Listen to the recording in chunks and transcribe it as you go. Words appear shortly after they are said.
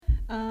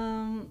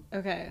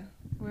Okay.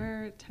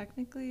 We're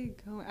technically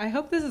going. I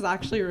hope this is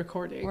actually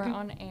recording. We're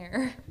on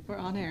air. We're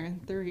on air in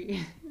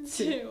 3,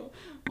 2,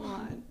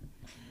 1.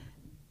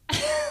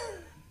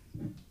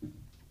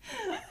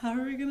 How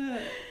are we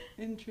gonna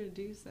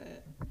introduce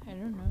it? I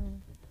don't know.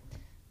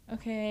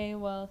 Okay,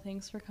 well,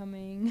 thanks for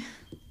coming.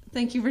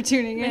 Thank you for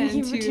tuning in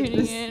to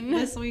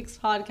this week's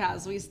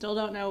podcast. We still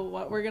don't know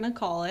what we're gonna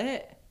call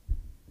it.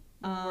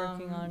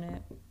 Working on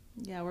it.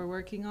 Yeah, we're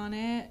working on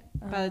it.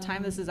 By the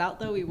time this is out,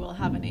 though, we will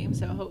have a name,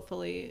 so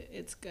hopefully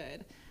it's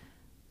good.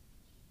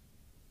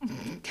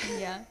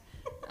 Yeah.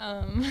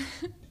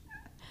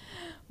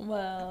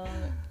 Well,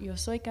 yo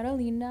soy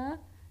Carolina.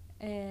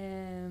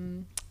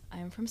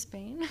 I'm from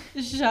Spain.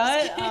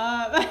 Shut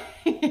up.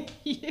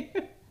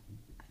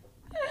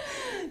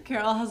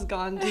 Carol has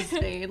gone to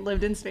Spain,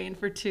 lived in Spain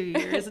for 2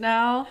 years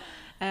now,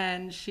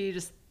 and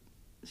she's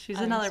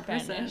another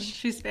person.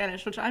 She's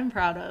Spanish, which I'm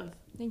proud of.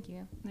 Thank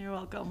you. You're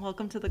welcome.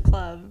 Welcome to the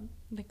club.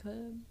 The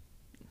club.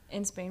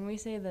 In Spain, we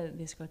say the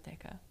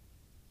discoteca,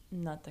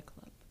 not the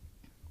club.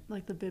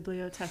 Like the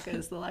biblioteca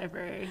is the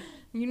library.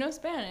 You know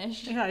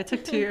Spanish. Yeah, I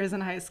took 2 years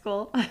in high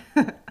school.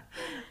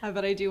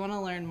 But I do want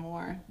to learn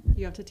more.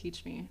 You have to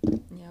teach me.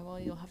 Yeah, well,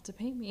 you'll have to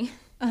pay me.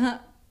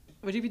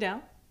 Would you be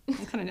down?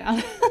 I'm kind of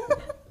down.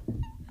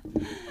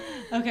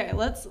 Okay,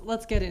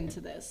 let's get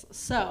into this.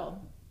 So,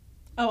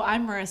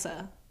 I'm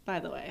Marissa, by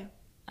the way.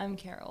 I'm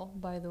Carol,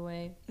 by the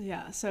way.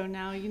 Yeah, so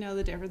now you know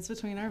the difference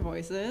between our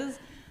voices.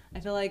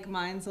 I feel like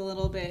mine's a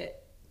little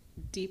bit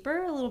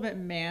deeper, a little bit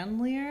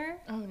manlier.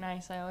 Oh,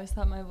 nice. I always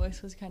thought my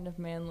voice was kind of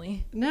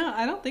manly. No,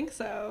 I don't think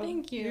so.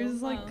 Thank you.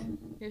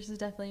 Yours is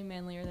definitely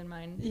manlier than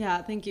mine.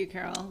 Yeah, thank you,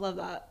 Carol. Love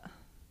that.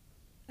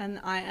 And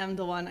I am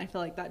the one, I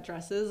feel like that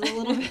dresses a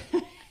little bit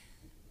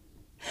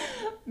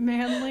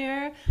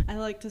manlier. I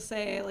like to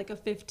say like a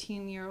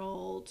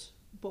 15-year-old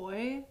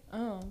boy.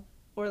 Oh.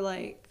 Or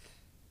like,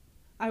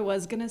 I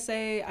was gonna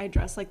say I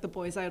dress like the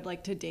boys I would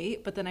like to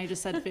date, but then I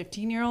just said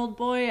 15-year-old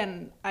boy,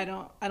 and I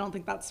don't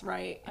think that's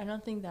right. I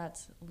don't think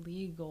that's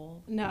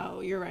legal. No,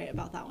 you're right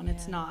about that one. Yeah.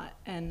 It's not,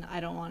 and I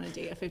don't want to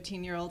date a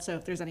 15-year-old. So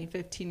if there's any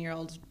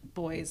 15-year-old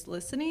boys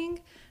listening,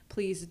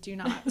 please do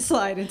not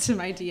slide into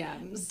my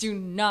DMs. Do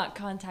not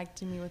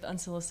contact me with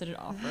unsolicited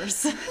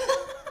offers.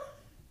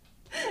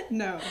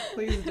 No,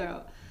 please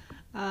don't.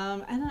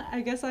 And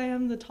I guess I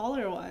am the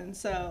taller one,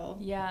 so...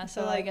 Yeah,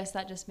 so I guess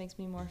that just makes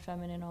me more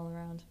feminine all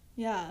around.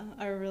 Yeah,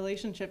 our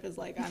relationship is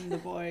like, I'm the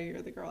boy,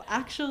 you're the girl.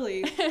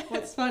 Actually,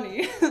 what's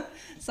funny,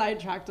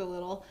 sidetracked a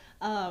little,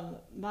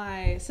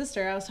 my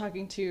sister, I was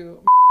talking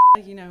to,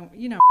 you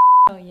know.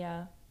 Oh,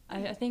 yeah.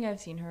 I think I've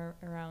seen her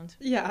around.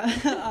 Yeah.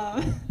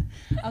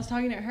 I was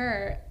talking to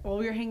her. Well,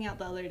 we were hanging out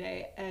the other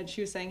day, and she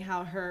was saying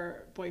how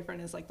her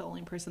boyfriend is like the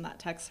only person that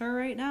texts her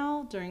right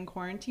now during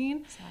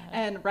quarantine. Sad.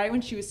 And right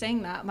when she was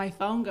saying that, my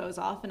phone goes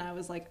off, and I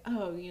was like,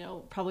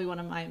 oh, probably one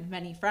of my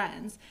many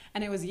friends.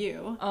 And it was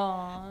you.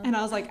 Aww. And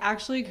I was like,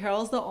 actually,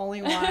 Carol's the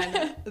only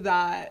one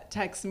that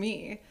texts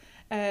me.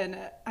 And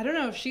I don't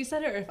know if she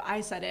said it or if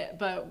I said it,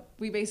 but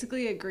we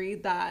basically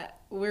agreed that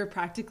we're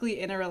practically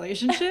in a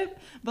relationship,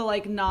 but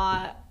like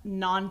not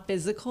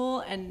non-physical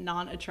and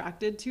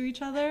non-attracted to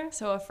each other.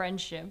 So a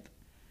friendship.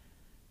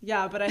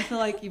 Yeah, but I feel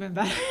like even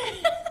better.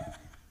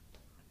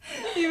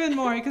 Even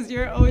more, because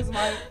you're always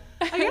my...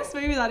 I guess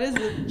maybe that is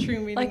the true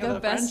meaning like of a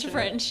best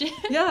friendship.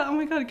 Yeah, oh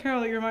my God,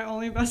 Carol, you're my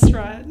only best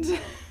friend.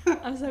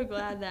 I'm so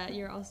glad that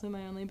you're also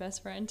my only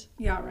best friend.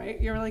 Yeah, right?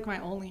 You're like my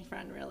only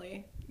friend,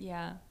 really.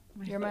 Yeah.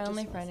 You're my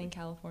only friend in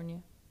California.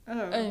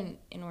 Oh.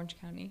 In Orange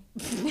County.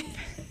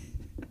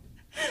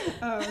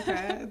 Oh,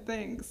 okay.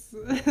 Thanks.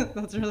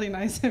 That's really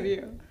nice of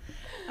you.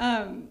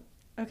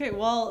 Okay,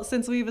 well,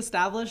 since we've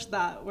established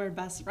that we're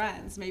best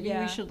friends, maybe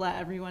we should let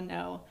everyone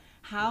know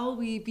how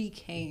we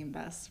became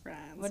best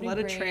friends. What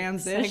a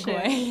transition.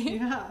 Segue.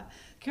 Yeah.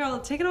 Carol,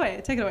 take it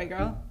away. Take it away,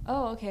 girl.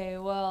 Oh, okay.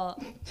 Well,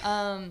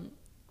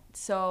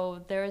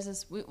 so there is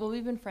this...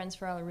 we've been friends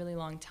for a really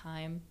long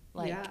time.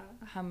 Like,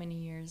 how many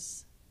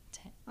years?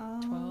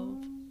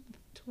 12?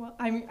 12.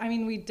 I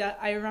mean,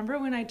 I remember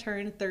when I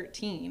turned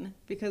 13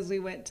 because we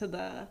went to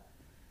the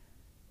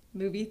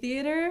movie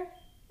theater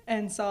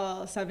and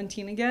saw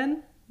 17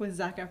 Again with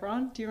Zac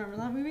Efron. Do you remember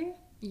that movie?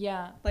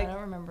 Yeah, I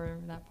don't remember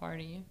that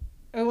party.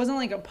 It wasn't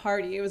like a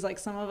party. It was like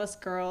some of us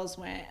girls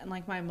went, and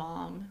like my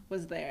mom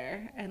was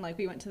there, and like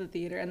we went to the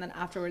theater, and then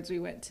afterwards we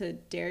went to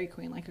Dairy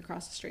Queen, like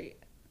across the street.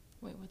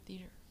 Wait, what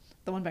theater?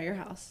 The one by your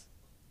house.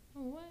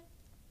 Oh, what?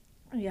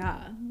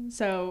 Yeah.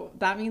 So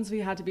that means we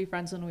had to be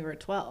friends when we were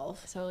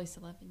 12. So at least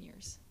 11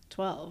 years.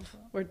 12.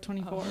 We're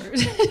 24.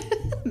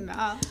 Oh.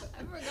 Math.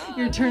 I forgot.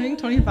 You're turning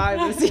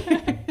 25 this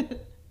year.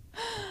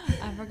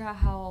 I forgot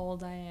how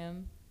old I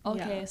am.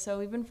 Okay, yeah. So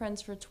we've been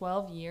friends for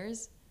 12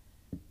 years.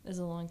 This is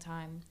a long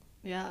time.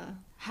 Yeah.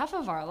 Half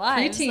of our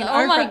lives. Preteen.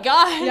 Oh my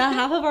God. Yeah,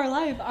 half of our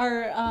life.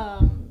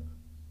 Our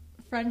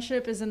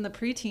friendship is in the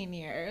preteen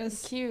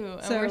years. Cute.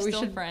 And so we're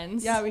still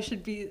friends. Yeah, we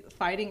should be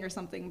fighting or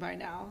something by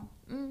now.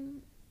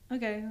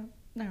 Okay.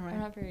 Never mind.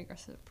 I'm not a very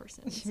aggressive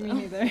person. So. Me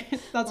neither.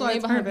 That's why Only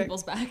it's behind perfect.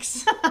 people's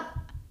backs.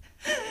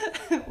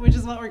 Which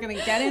is what we're going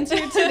to get into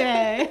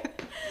today.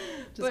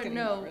 But kidding,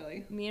 no,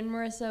 really. Me and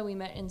Marissa, we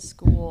met in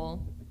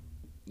school.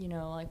 You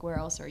know, like, where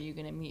else are you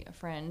going to meet a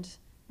friend?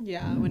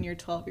 Yeah, when you're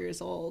 12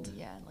 years old.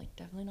 Yeah, like,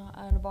 definitely not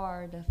at a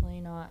bar.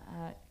 Definitely not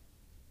at,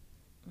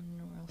 I don't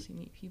know where else you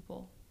meet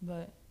people.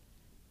 But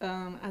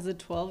as a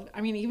 12,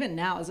 I mean, even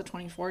now as a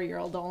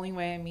 24-year-old, the only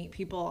way I meet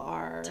people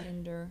are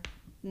Tinder.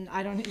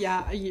 I don't,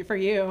 yeah, for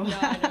you. No,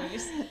 I know.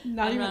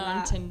 Not even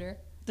on Tinder.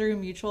 Through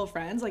mutual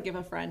friends, like if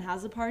a friend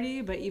has a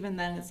party, but even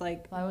then it's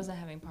like... Well, I wasn't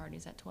having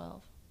parties at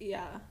 12.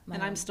 Yeah,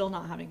 and I'm still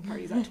not having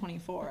parties at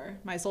 24.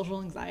 My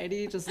social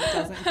anxiety just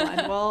doesn't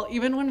blend well.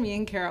 Even when me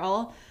and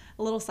Carol,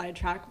 a little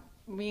sidetrack,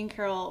 me and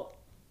Carol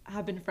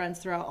have been friends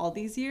throughout all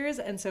these years,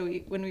 and so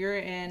when we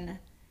were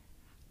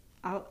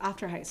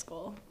after high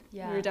school,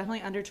 we were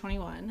definitely under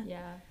 21.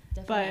 Yeah,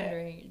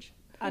 definitely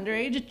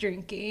underage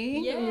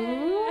drinking. Yeah.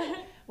 Ooh.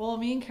 Well,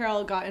 me and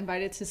Carol got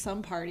invited to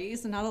some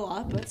parties, not a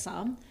lot, but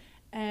some.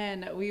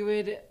 And we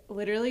would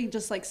literally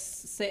just like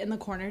sit in the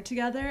corner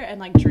together and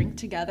like drink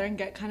together and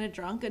get kind of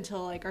drunk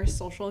until like our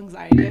social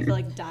anxiety, I feel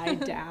like,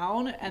 died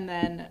down. And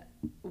then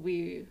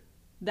we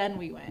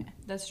went.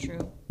 That's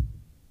true.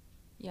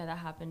 Yeah, that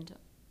happened.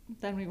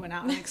 Then we went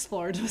out and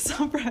explored with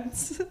some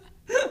friends.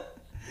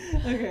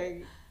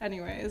 Okay.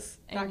 Anyways,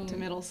 back to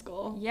middle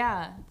school.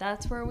 Yeah,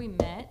 that's where we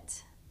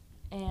met.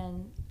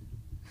 And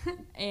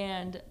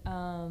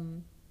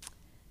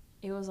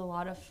it was a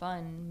lot of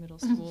fun, middle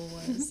school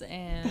was.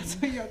 And that's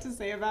what you have to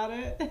say about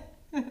it?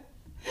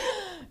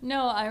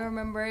 No, I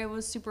remember it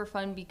was super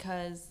fun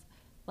because,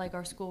 like,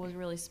 our school was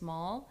really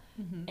small,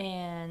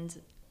 and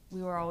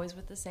we were always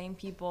with the same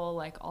people,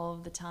 like, all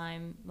of the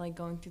time, like,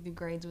 going through the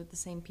grades with the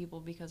same people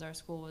because our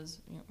school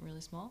was, you know,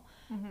 really small.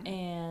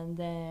 And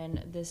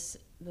then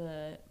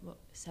the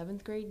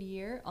 7th grade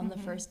year, on the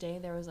first day,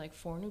 there was, like,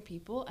 4 new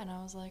people, and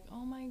I was like,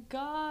 oh, my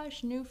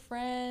gosh, new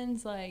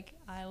friends, like,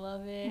 I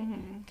love it,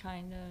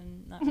 kind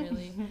of, not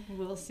really.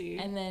 We'll see.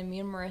 And then me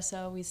and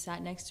Marissa, we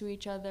sat next to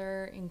each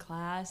other in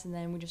class, and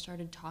then we just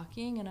started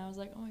talking, and I was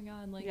like, oh, my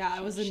God, like, yeah, I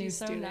was a new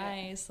so student.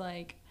 Nice,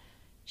 like,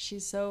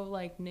 she's so,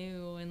 like,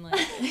 new, and, like...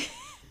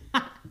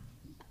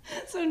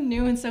 so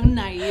new and so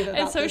naive about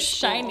and so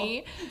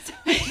shiny.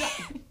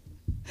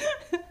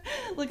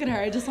 Look at her.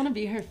 I just want to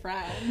be her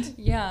friend.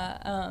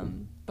 Yeah.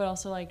 But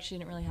also, like, she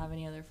didn't really have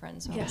any other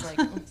friends. So I was like,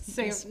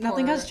 same.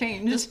 Nothing has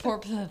changed. This poor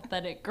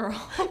pathetic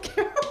girl.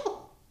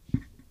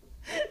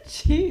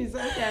 Jeez.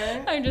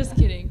 Okay. I'm just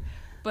kidding.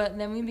 But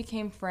then we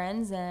became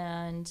friends,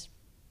 and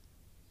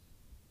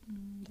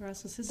the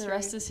rest is history. The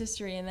rest is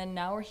history. And then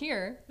now we're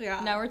here.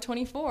 Yeah. Now we're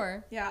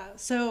 24. Yeah.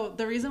 So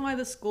the reason why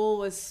the school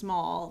was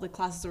small, the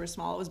classes were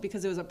small, was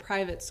because it was a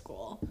private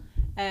school.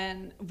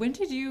 And when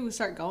did you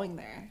start going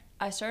there?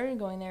 I started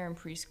going there in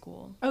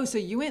preschool. Oh, so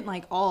you went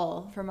like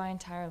all... For my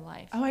entire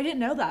life. Oh, I didn't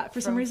know that. For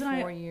some reason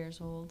From 4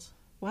 years old.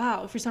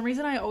 Wow. For some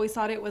reason I always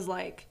thought it was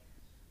like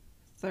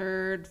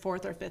 3rd,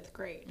 4th, or 5th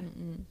grade.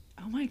 Mm-mm.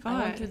 Oh my God.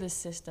 I went through the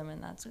system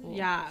in that school.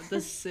 Yeah, the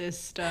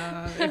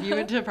system. If you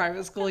went to a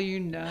private school, you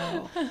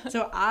know.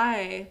 So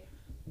I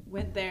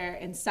went there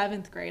in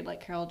 7th grade,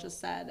 like Carol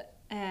just said.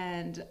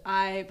 And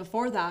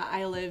before that,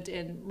 I lived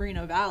in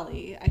Moreno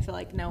Valley. I feel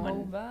like no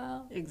one...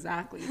 Mobile.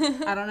 Exactly.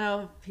 I don't know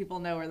if people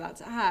know where that's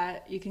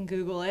at. You can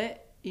Google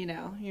it. You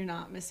know, you're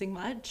not missing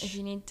much. If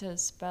you need to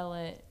spell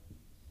it,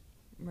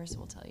 Marissa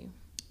will tell you.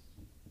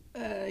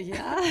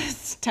 Yeah.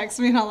 Text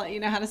me and I'll let you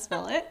know how to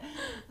spell it.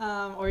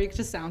 Or you could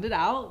just sound it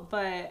out.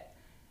 But,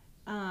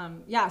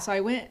 yeah, so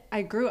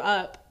I grew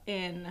up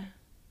in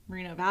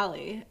Moreno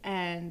Valley.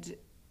 And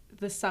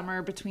the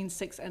summer between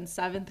 6th and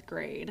 7th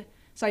grade...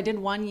 So I did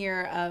 1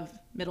 year of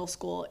middle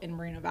school in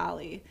Moreno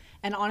Valley.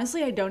 And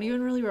honestly, I don't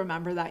even really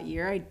remember that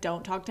year. I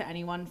don't talk to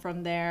anyone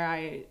from there.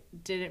 I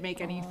didn't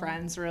make any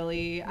friends,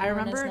 really. No I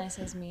remember... as nice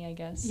as me, I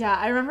guess. Yeah,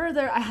 I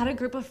remember I had a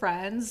group of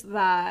friends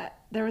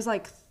that... There was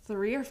like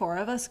 3 or 4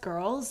 of us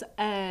girls.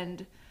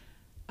 And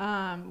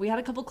we had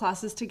a couple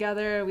classes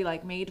together. We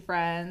like made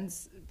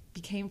friends,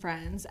 became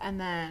friends.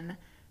 And then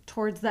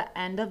towards the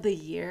end of the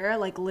year,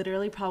 like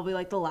literally probably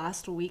like the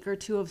last week or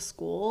 2 of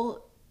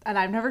school... And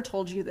I've never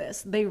told you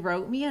this. They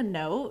wrote me a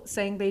note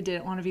saying they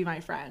didn't want to be my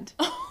friend.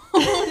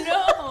 Oh,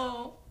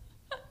 no.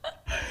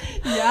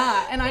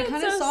 Yeah, and I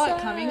kind of saw sad.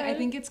 it coming. I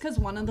think it's because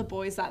one of the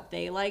boys that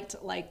they liked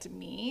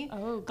me.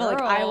 Oh, girl.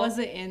 But, like, I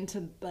wasn't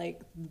into,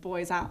 like,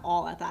 boys at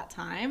all at that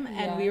time.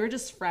 And we were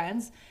just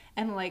friends.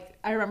 And, like,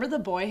 I remember the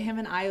boy, him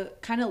and I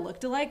kind of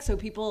looked alike. So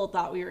people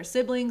thought we were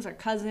siblings or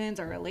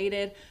cousins or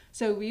related.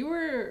 So we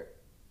were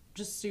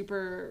just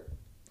super...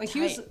 Like,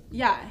 tight.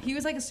 he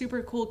was, like, a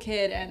super cool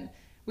kid. And...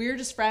 We were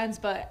just friends,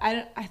 but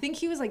I think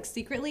he was, like,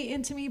 secretly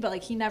into me, but,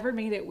 like, he never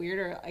made it weird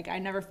or, like, I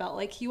never felt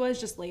like he was.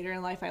 Just later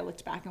in life, I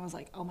looked back and was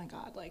like, oh, my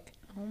God, like.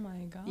 Oh,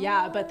 my God.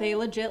 Yeah, but they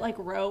legit, like,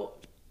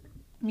 wrote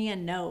me a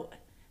note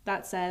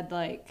that said,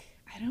 like,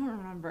 I don't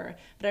remember,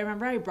 but I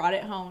remember I brought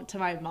it home to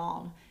my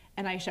mom,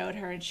 And I showed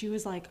her, and she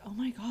was like, "Oh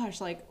my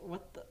gosh, like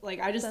what the, like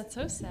I just." That's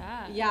so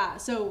sad. Yeah.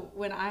 So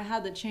when I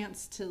had the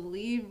chance to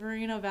leave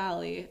Moreno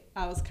Valley,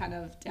 I was kind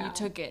of down. You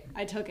took it.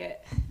 I took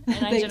it.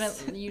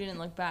 And you didn't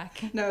look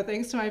back. No,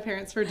 thanks to my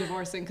parents for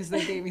divorcing because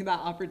they gave me that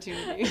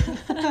opportunity.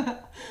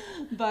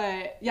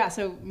 But yeah,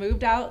 so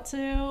moved out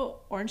to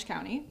Orange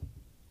County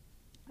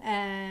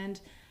and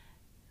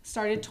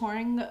started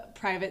touring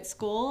private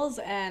schools.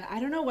 And I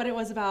don't know what it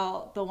was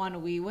about the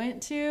one we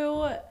went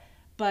to,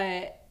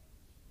 but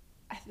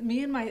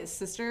me and my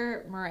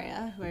sister,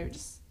 Maria, who I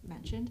just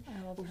mentioned.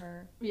 I love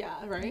her. Yeah,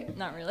 right?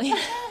 Not really.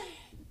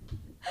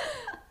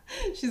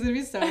 She's going to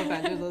be so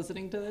offended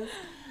listening to this.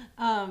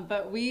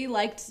 But we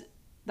liked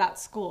that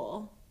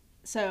school.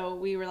 So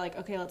we were like,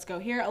 okay, let's go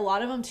here. A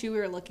lot of them, too, we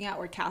were looking at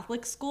were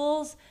Catholic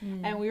schools.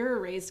 And we were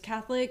raised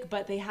Catholic,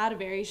 but they had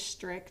very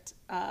strict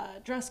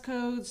dress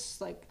codes.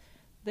 Like,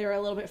 they were a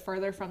little bit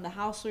further from the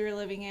house we were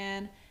living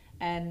in.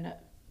 And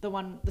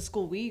the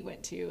school we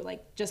went to,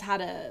 like, just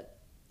had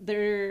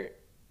their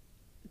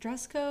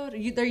dress code,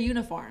 their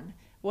uniform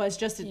was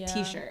just a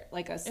t-shirt,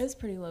 like it was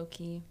pretty low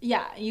key.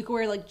 Yeah, you could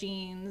wear like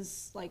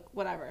jeans, like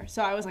whatever.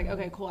 So I was like,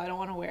 okay, cool, I don't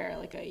want to wear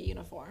like a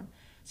uniform.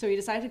 So we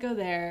decided to go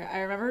there. I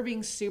remember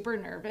being super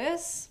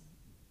nervous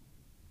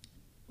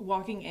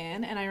walking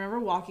in, and I remember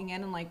walking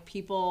in and like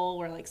people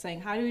were like saying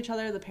hi to each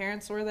other, the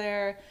parents were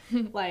there.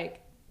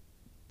 Like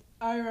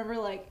I remember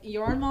like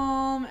your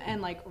mom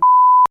and like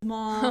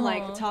mom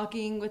like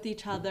talking with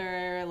each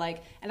other,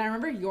 like, and I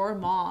remember your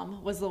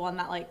mom was the one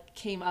that like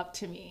came up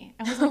to me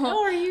and was like,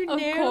 "Oh, are you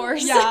new?" Of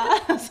course. Yeah.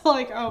 I was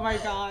like, "Oh my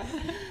god."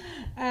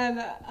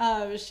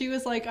 And she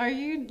was like, are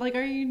you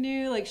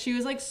new? Like she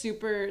was like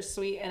super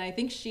sweet, and I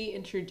think she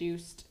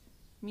introduced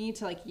me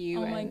to like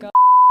you. Oh my god.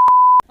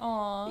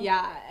 Aww.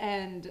 Yeah,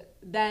 and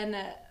then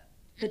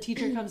the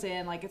teacher comes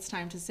in, like it's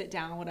time to sit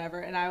down,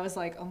 whatever, and I was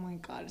like, oh my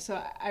god.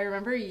 So I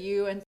remember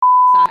you and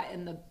sat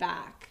in the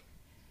back.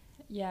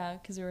 Yeah,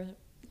 because we were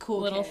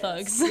cool little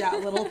kids. Thugs. Yeah,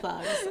 little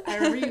thugs. I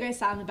remember you guys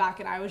sat in the back,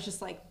 and I was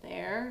just like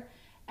there,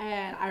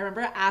 and I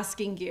remember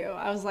asking you.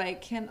 I was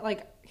like, can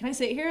I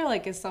sit here?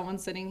 Like, is someone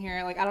sitting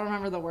here? Like, I don't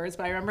remember the words,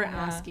 but I remember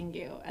asking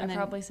you. And I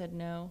probably said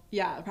no.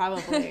 Yeah,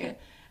 probably.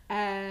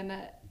 And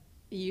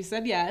you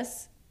said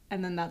yes,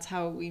 and then that's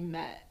how we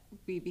met.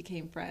 We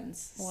became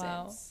friends.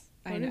 Wow. Since.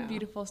 What a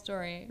beautiful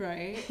story.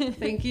 Right.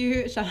 Thank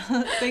you. Shout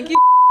out. Thank you.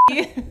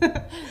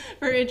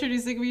 For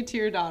introducing me to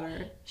your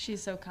daughter.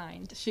 She's so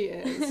kind. She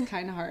is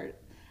kind of hard.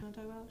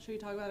 Should we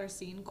talk about our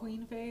scene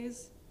queen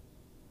phase?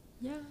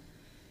 Yeah.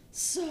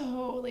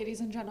 So, ladies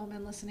and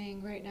gentlemen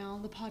listening right now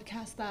on the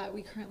podcast that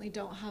we currently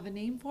don't have a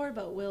name for,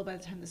 but will by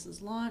the time this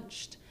is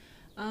launched,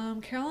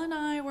 Carol and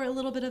I were a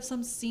little bit of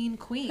some scene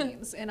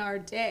queens in our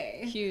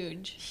day.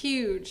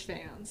 Huge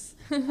fans.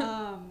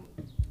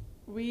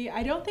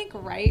 I don't think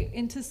right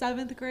into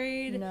 7th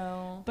grade.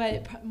 No.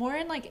 But more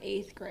in like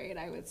 8th grade,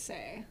 I would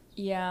say.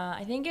 Yeah,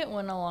 I think it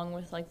went along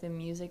with like the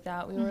music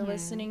that we were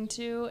listening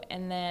to.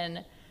 And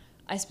then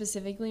I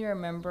specifically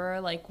remember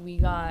like we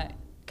got,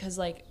 because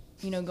like,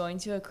 you know, going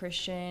to a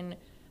Christian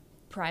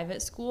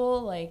private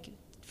school, like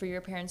for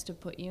your parents to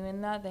put you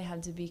in that, they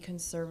had to be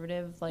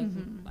conservative, like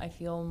I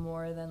feel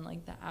more than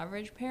like the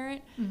average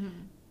parent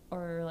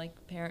or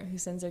like parent who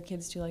sends their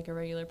kids to like a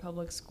regular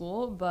public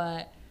school.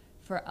 But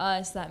for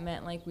us, that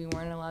meant like we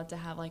weren't allowed to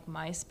have like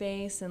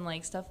MySpace and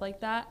like stuff like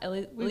that.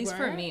 At least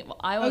for me, well,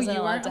 I wasn't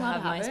allowed to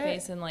have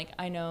MySpace, and like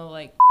I know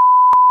like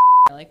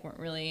like weren't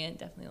really, and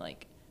definitely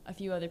like a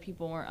few other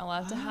people weren't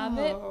allowed to have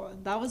it.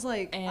 That was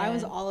like, and I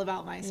was all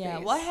about MySpace. Yeah,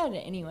 well, I had it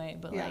anyway,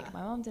 but like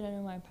my mom didn't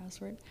know my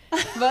password.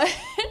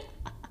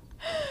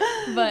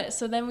 But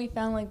so then we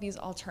found like these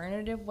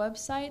alternative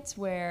websites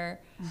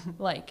where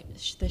like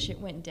the shit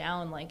went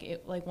down.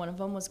 Like one of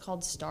them was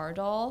called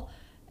Stardoll.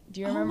 Do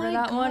you remember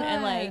that one?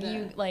 And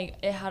like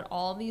it had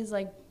all these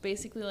like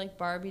basically like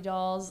Barbie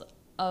dolls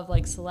of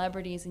like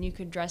celebrities, and you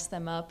could dress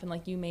them up, and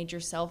like you made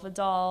yourself a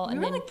doll. We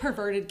and were then like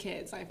perverted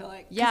kids, I feel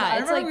like. Yeah, I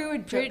remember like we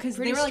would because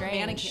they were like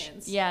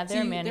mannequins. Yeah,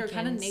 they're mannequins. They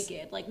were kind of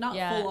naked, like not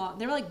full on.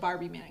 They were like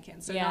Barbie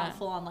mannequins, so not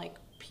full on like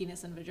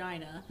penis and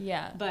vagina.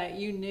 Yeah, but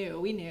we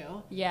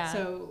knew. Yeah,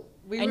 so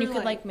you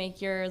could like make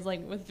yours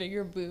like with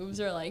bigger boobs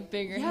or like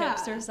bigger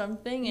hips or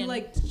something, you and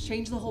like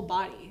change the whole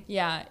body.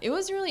 Yeah, it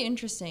was really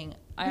interesting.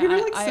 We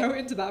were like so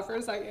into that for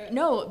a second.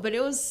 No, but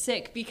it was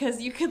sick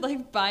because you could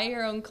like buy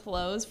your own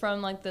clothes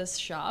from like this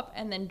shop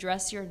and then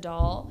dress your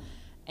doll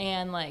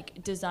and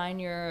like design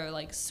your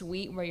like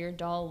suite where your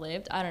doll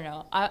lived. I don't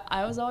know.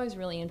 I was always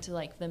really into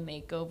like the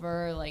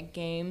makeover like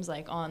games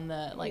like on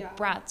the like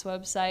Bratz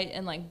website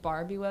and like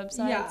Barbie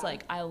websites. Yeah.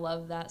 Like I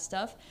love that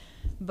stuff.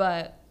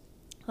 But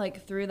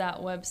like through that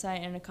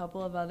website and a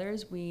couple of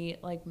others, we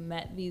like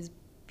met these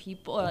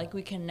people, or like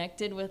we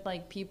connected with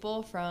like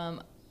people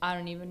from I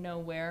don't even know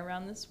where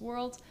around this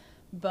world,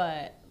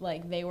 but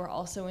like they were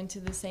also into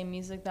the same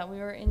music that we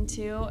were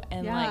into,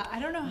 and like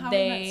I don't know how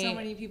we met so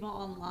many people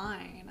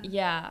online.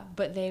 Yeah,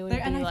 but they would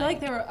and I feel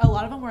like there were a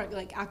lot of them were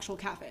like actual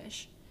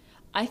catfish.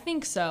 I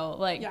think so.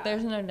 Like, Yeah.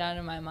 there's no doubt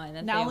in my mind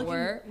that Now they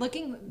were.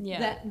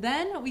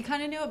 then we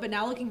kind of knew it, but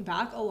now looking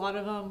back, a lot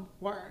of them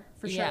were,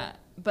 for sure. Yeah,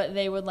 but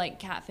they would, like,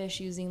 catfish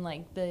using,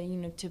 like, the, you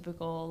know,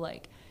 typical,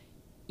 like,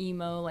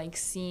 emo, like,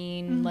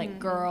 scene, like,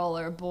 girl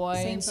or boy.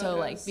 Same and so,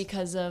 like, photos.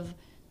 because of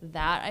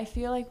that, I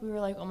feel like we were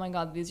like, oh my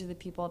god, these are the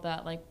people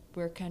that, like,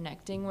 we're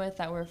connecting with,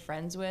 that we're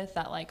friends with,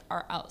 that, like,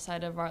 are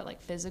outside of our,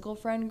 like, physical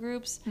friend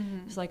groups.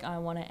 It's like, I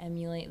want to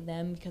emulate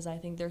them because I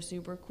think they're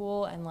super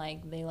cool and,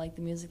 like, they like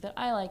the music that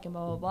I like and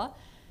blah blah blah.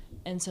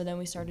 And so then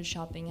we started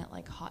shopping at,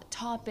 like, Hot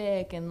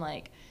Topic and,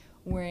 like,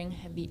 wearing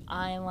heavy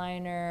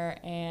eyeliner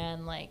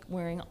and, like,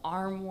 wearing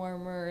arm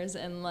warmers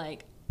and,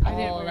 like, I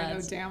didn't all wear that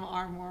no damn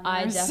arm warmers.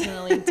 I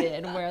definitely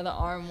did wear the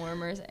arm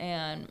warmers,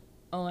 and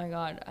oh my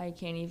god, I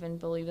can't even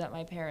believe that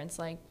my parents,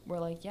 like, were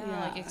like,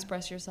 yeah. like,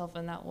 express yourself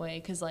in that way,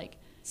 because, like,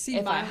 See,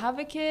 if I have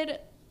a kid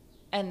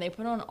and they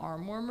put on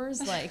arm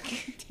warmers, like,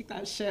 take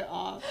that shit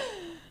off.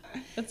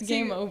 it's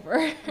game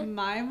over.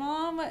 My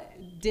mom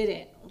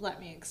didn't let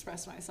me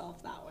express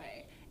myself that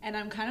way, and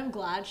I'm kind of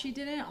glad she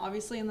didn't.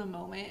 Obviously, in the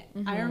moment,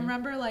 I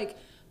remember, like,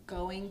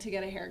 going to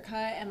get a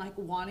haircut and, like,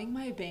 wanting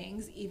my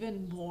bangs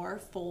even more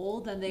full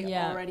than they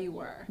already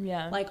were.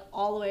 Yeah. Like,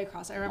 all the way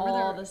across. I remember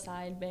all the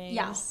side bangs.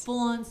 Yeah,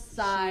 full on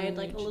side, Huge.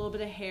 like a little bit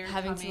of hair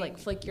Having coming. to, like,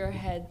 flick your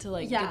head to,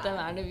 like, Yeah. get them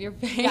out of your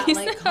face. Yeah,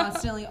 like,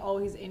 constantly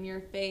always in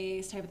your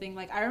face type of thing.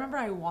 Like, I remember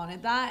I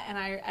wanted that,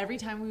 and every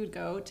time we would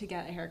go to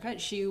get a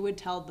haircut, she would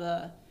tell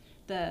the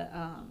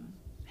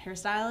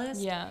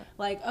hairstylist,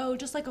 like, oh,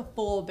 just like a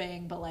full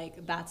bang, but,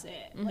 like, that's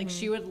it. Like,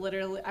 she would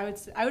literally,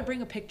 I would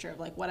bring a picture of,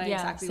 like, what I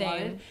exactly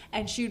wanted,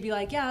 and she would be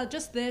like, yeah,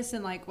 just this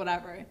and, like,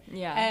 whatever.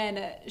 Yeah.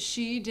 And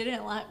she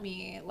didn't let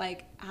me,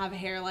 like, have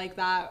hair like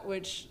that,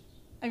 which,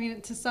 I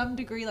mean, to some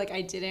degree, like,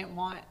 I didn't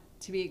want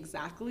to be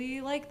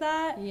exactly like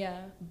that.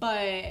 Yeah.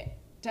 But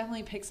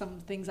definitely pick some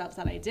things up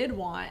that I did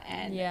want,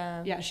 and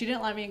she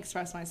didn't let me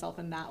express myself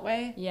in that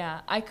way. Yeah,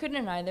 I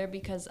couldn't either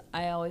because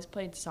I always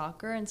played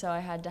soccer, and so I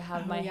had to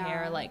have my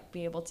hair, like,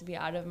 be able to be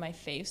out of my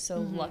face. So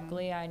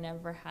luckily I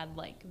never had,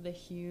 like, the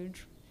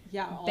huge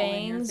all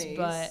bangs, in your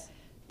face. But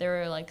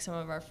there were, like, some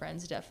of our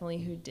friends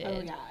definitely who did.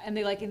 Oh yeah, and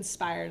they, like,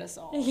 inspired us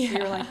all. Yeah. We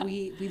were like,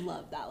 we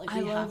love that. Like,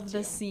 we I have love to.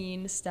 the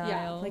scene style.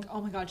 Yeah, like, oh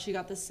my god, she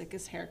got the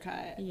sickest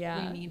haircut.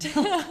 Yeah. We need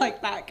to look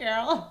like that,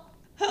 Carol.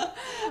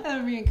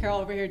 And me and Carol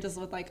over here just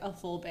with, like, a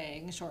full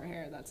bang, short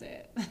hair, that's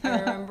it.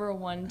 I remember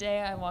one day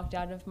I walked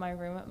out of my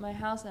room at my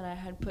house and I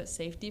had put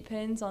safety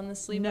pins on the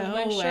sleeve of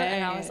my shirt,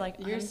 and I was like,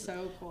 you're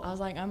so cool. I was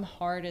like, I'm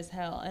hard as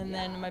hell. And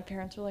then my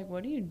parents were like,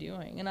 what are you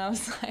doing? And I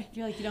was like,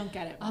 you're like, you don't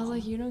get it, Mom. I was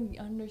like, you don't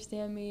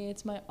understand me,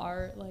 it's my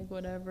art, like,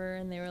 whatever.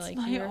 And they were like,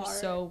 you're art.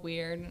 so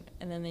weird.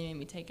 And then they made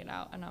me take it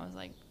out, and I was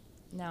like,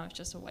 now it's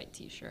just a white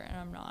t-shirt, and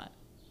I'm not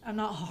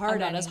hard. I'm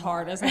not as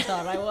hard as I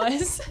thought I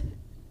was.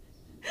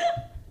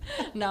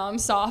 Now I'm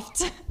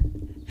soft.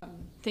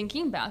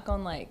 Thinking back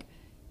on, like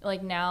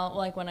now,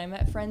 like, when I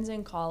met friends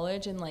in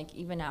college and, like,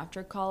 even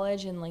after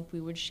college, and, like, we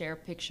would share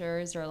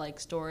pictures or, like,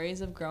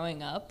 stories of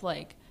growing up,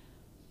 like,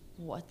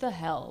 what the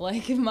hell?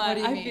 Like,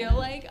 I feel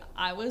like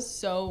I was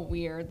so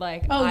weird.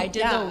 Like, I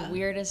did the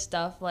weirdest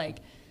stuff. Like,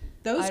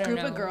 those group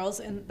of girls,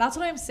 and that's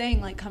what I'm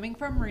saying, like, coming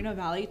from Moreno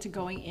Valley to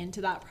going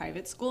into that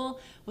private school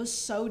was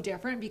so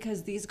different,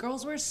 because these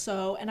girls were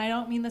so, and I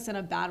don't mean this in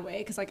a bad way,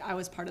 because, like, I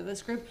was part of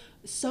this group,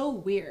 so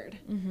weird.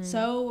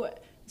 So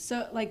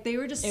like, they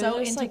were just so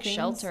into like, things.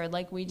 sheltered.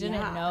 Like, we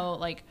didn't know,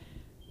 like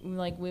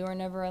we were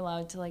never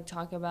allowed to, like,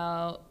 talk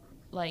about,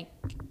 like,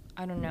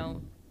 I don't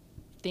know,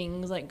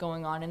 things, like,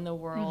 going on in the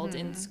world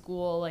in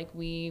school. Like,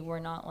 we were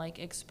not, like,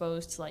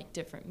 exposed to, like,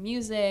 different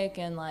music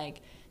and,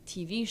 like,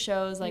 TV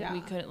shows. Like,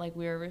 we couldn't, like,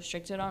 we were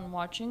restricted on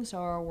watching, so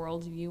our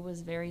worldview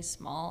was very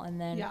small.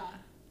 And then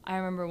I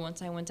remember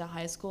once I went to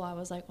high school, I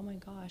was like, oh my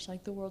gosh,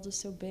 like, the world is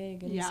so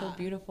big and so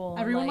beautiful.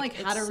 Everyone, like,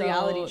 had a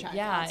reality check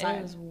outside.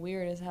 It was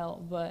weird as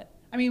hell. But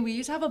I mean, we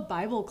used to have a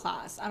Bible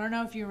class. I don't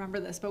know if you remember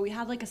this, but we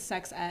had, like, a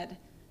sex ed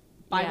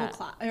Bible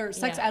class, or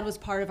sex ed was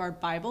part of our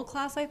Bible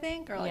class, I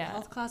think, or, like,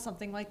 health class,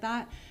 something like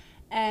that.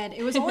 And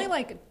it was only,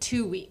 like,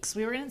 2 weeks.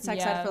 We were in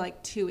sex ed for,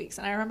 like, 2 weeks.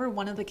 And I remember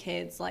one of the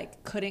kids,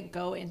 like, couldn't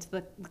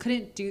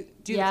do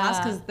the class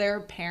because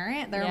their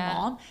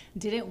mom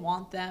didn't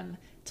want them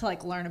to,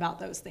 like, learn about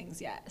those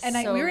things yet. And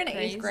we were in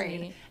 8th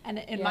grade. And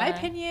in my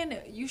opinion,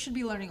 you should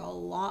be learning a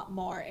lot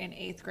more in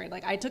 8th grade.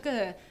 Like, I took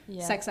a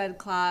sex ed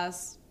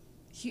class,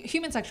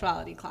 human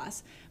sexuality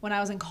class, when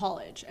I was in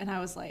college, and I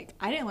was like,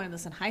 I didn't learn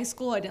this in high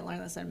school, I didn't learn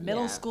this in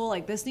middle school,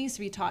 like, this needs to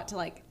be taught to,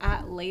 like,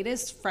 at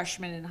latest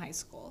freshman in high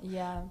school.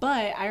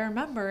 But I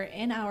remember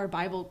in our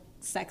Bible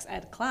sex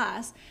ed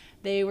class,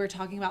 they were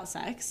talking about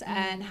sex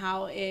and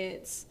how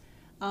it's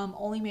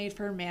only made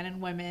for man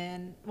and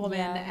woman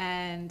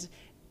and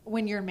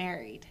when you're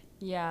married.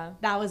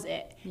 That was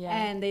it.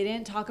 And they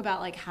didn't talk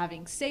about, like,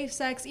 having safe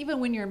sex. Even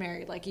when you're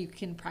married, like, you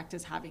can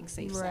practice having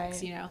safe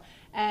sex, you know.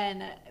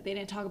 And they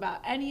didn't talk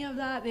about any of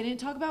that. They didn't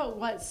talk about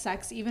what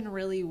sex even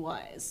really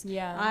was.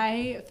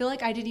 I feel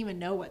like I didn't even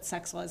know what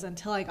sex was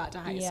until I got to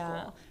high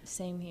school.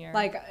 Same here.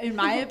 Like, in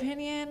my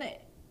opinion,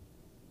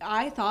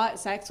 I thought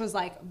sex was,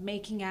 like,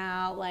 making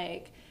out,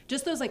 like,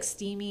 just those like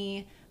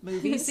steamy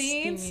movie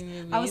scenes.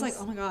 Steamy I was like,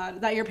 movies. oh my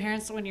God, that your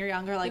parents when you're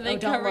younger are like, They oh,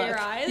 don't cover look. your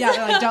eyes? Yeah,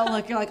 they're like, don't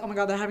look. You're like, oh my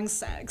God, they're having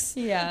sex.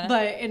 Yeah.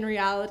 But in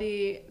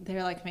reality,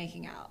 they're like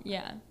making out.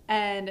 Yeah.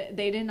 And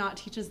they did not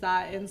teach us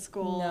that in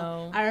school.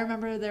 No. I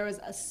remember there was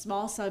a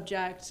small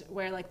subject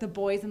where like the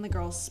boys and the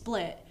girls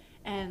split,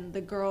 and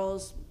the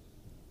girls,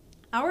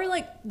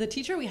 the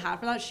teacher we had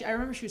for that, I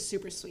remember she was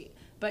super sweet,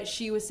 but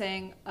she was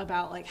saying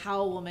about like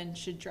how a woman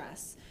should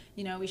dress.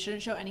 You know, we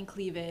shouldn't show any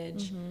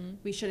cleavage.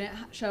 We shouldn't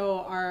show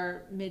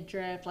our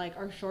midriff, like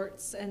our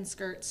shorts and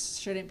skirts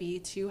shouldn't be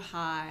too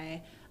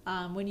high.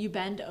 When you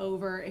bend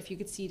over, if you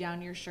could see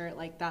down your shirt,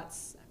 like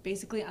that's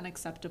basically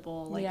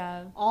unacceptable. Like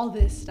all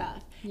this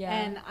stuff. Yeah.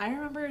 And I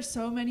remember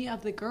so many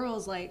of the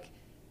girls, like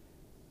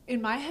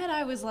in my head,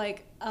 I was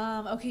like,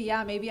 okay,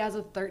 yeah, maybe as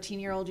a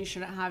 13-year-old, you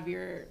shouldn't have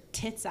your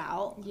tits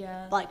out.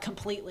 Yeah. Like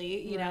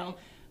completely, you know,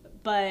 Right.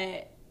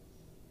 but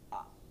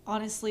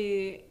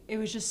honestly, it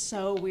was just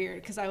so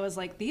weird because I was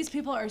like, these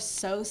people are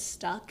so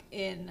stuck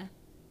in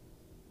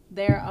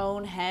their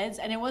own heads,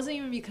 and it wasn't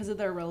even because of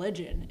their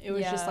religion. It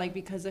was just like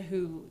because of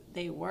who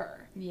they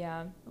were.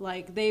 Yeah.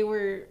 Like they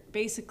were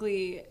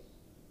basically,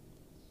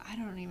 I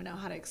don't even know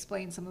how to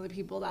explain some of the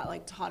people that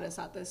like taught us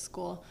at this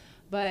school,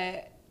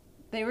 but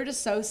they were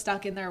just so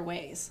stuck in their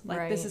ways.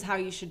 Like this is how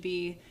you should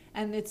be,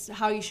 and it's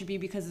how you should be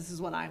because this is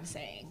what I'm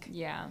saying.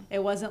 Yeah.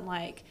 It wasn't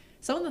like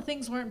some of the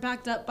things weren't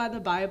backed up by the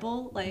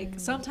Bible. Like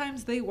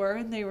sometimes they were,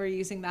 and they were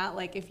using that.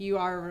 Like if you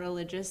are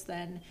religious,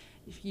 then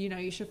you know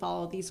you should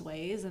follow these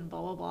ways and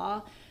blah blah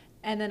blah.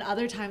 And then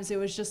other times it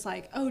was just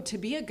like, oh, to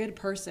be a good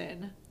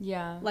person,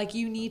 Yeah. like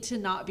you need to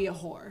not be a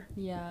whore.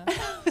 Yeah.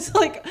 It's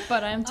like,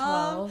 But I'm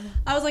 12.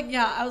 I was like,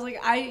 yeah, I was like,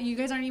 you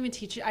guys aren't even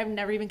teaching. I've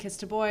never even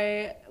kissed a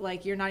boy.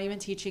 Like you're not even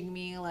teaching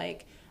me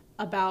like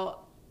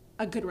about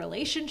a good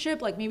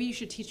relationship. Like maybe you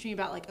should teach me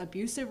about like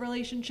abusive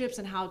relationships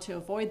and how to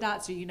avoid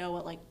that, so you know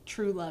what like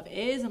true love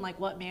is and like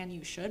what man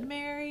you should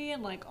marry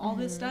and like all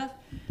this stuff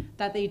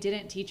that they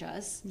didn't teach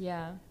us.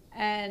 Yeah.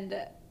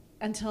 And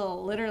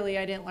until literally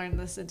I didn't learn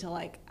this until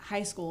like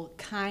high school,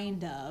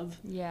 kind of.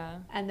 Yeah.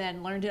 And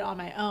then learned it on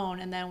my own.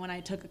 And then when I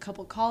took a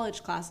couple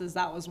college classes,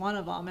 that was one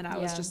of them. And I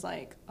was just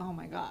like, oh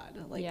my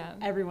God, like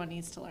everyone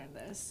needs to learn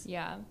this.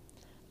 Yeah.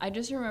 I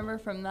just remember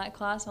from that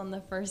class on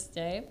the first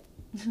day,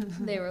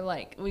 they were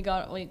like, we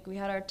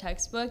had our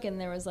textbook and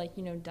there was like,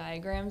 you know,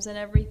 diagrams and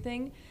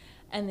everything.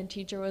 And the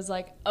teacher was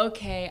like,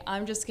 okay,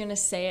 I'm just going to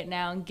say it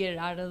now and get it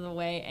out of the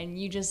way. And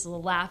you just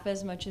laugh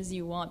as much as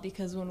you want,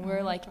 because when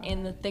we're like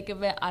in the thick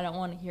of it, I don't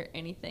want to hear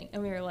anything.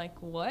 And we were like,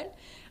 what?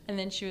 And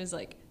then she was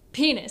like,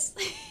 penis.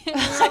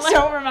 I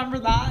don't remember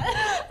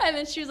that. And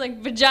then she was like,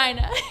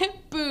 vagina,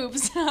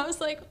 boobs. And I was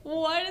like,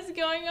 what is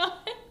going on?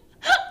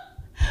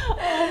 Oh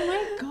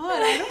my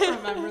God, I don't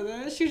remember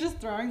this. She was just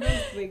throwing those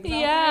things out there.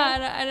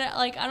 Yeah,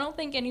 and I don't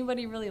think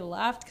anybody really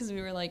laughed, because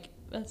we were like,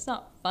 that's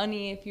not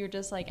funny if you're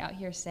just like out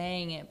here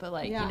saying it, but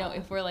like you know,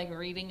 if we're like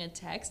reading a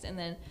text and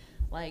then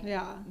like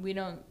we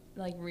don't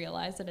like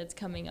realize that it's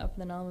coming up,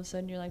 and then all of a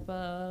sudden you're like,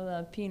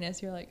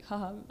 penis, you're like,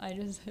 haha, I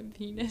just said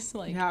penis.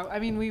 Like, yeah, I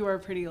mean, we were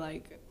pretty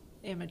like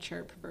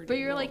immature, perverted, but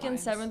you're like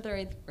minds. in 7th or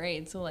 8th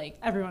grade, so like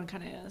everyone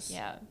kind of is.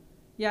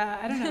 Yeah,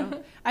 I don't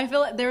know. I feel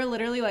like they were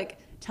literally like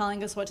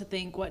telling us what to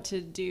think, what to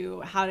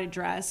do, how to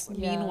dress.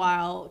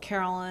 Meanwhile,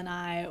 Carol and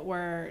I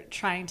were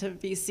trying to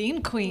be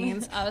scene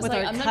queens. I was with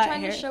like, our I'm not cut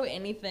trying hair. to show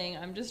anything.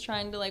 I'm just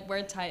trying to like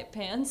wear tight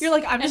pants. You're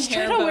like, I'm just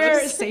trying to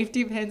wear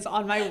safety pins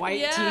on my white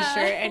Yeah.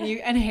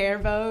 t-shirt and hair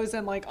bows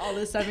and like all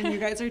this stuff. And you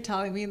guys are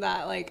telling me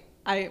that like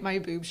my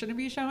boobs shouldn't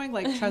be showing.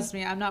 Like, trust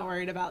me, I'm not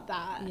worried about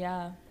that.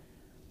 Yeah.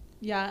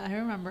 Yeah, I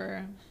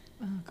remember.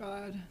 Oh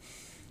God.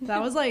 That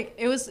was like,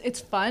 it's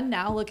fun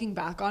now looking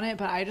back on it,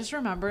 but I just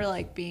remember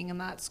like being in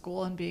that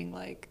school and being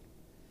like,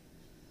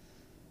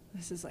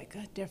 this is like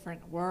a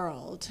different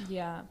world.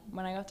 Yeah.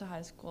 When I got to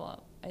high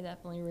school, I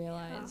definitely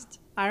realized.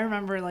 I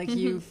remember like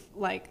you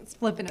like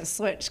flipping a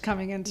switch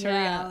coming into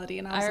reality,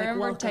 and I was like,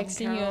 remember welcome, texting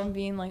Carol. you and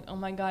being like, oh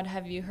my God,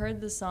 have you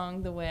heard the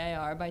song The Way I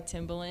Are by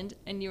Timbaland?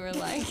 And you were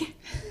like,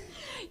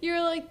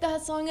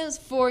 that song is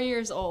 4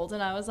 years old.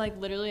 And I was like,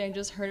 literally, I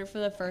just heard it for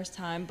the first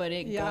time, but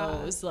it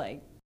goes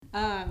like.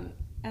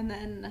 And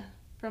then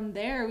from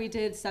there, we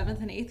did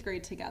 7th and 8th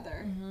grade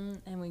together.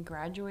 And we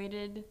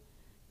graduated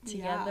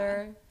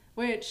together. Yeah.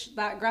 Which,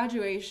 that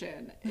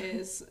graduation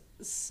is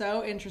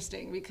so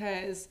interesting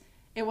because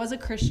it was a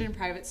Christian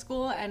private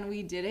school and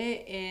we did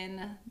it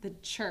in the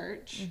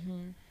church.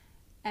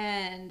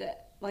 And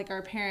like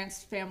our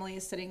parents' family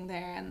is sitting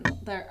there, and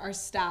our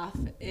staff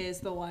is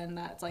the one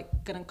that's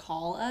like gonna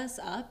call us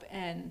up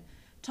and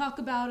talk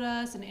about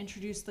us and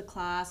introduce the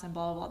class and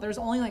blah blah blah. There's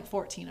only like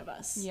 14 of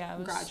us. Yeah, it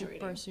was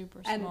graduating.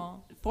 super and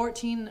small.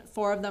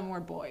 4 of them were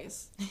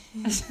boys.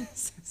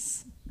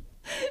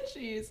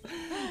 Jeez.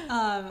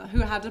 Who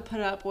had to put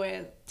up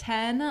with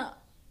 10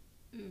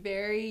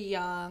 very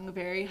young,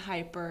 very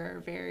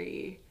hyper,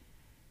 very,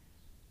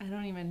 I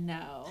don't even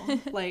know,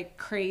 like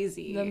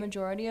crazy. The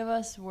majority of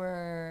us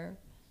were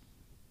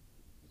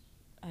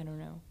I don't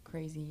know,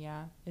 crazy,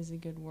 yeah, is a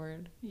good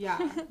word. Yeah,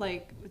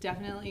 like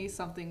definitely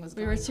something was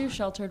We going were too on.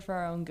 sheltered for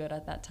our own good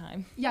at that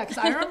time. Yeah, because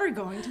I remember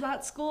going to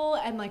that school,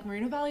 and like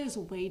Moreno Valley is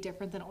way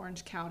different than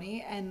Orange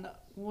County. And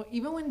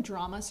even when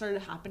drama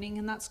started happening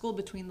in that school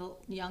between the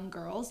young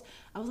girls,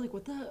 I was like,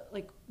 what the,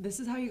 like, this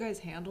is how you guys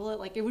handle it?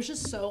 Like, it was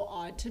just so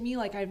odd to me.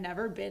 Like, I've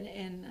never been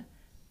in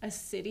a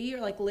city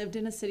or like lived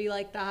in a city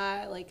like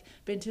that, like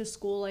been to a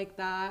school like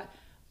that,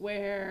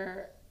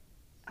 where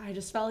I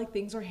just felt like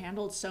things were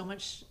handled so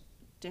much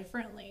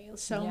differently,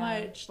 so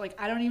much, like,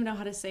 I don't even know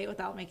how to say it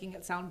without making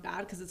it sound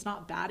bad, because it's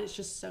not bad, it's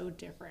just so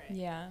different.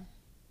 Yeah.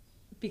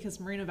 Because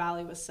Moreno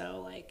Valley was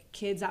so, like,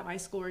 kids at my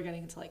school were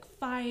getting into like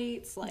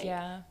fights, like,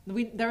 Yeah.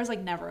 there was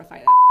like never a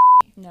fight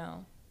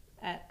No.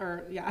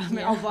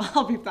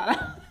 I'll beep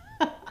that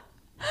out.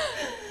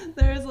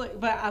 There's like,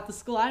 but at the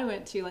school I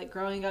went to, like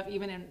growing up,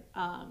 even in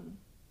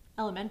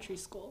elementary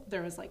school,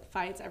 there was like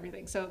fights,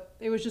 everything, so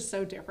it was just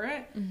so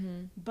different.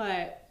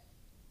 But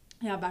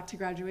yeah, back to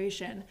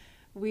graduation.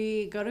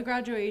 We go to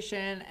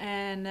graduation,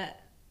 and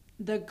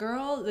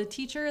the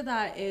teacher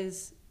that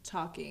is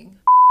talking,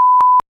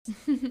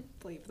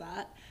 believe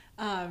that,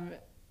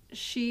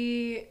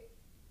 she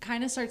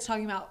kind of starts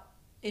talking about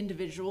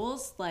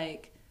individuals,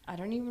 like, I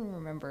don't even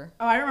remember.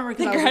 oh, I remember,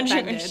 because The I was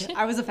graduation. offended.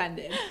 I was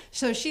offended.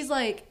 So she's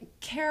like,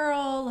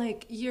 Carol,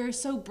 like, you're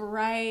so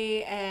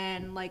bright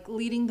and like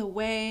leading the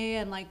way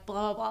and like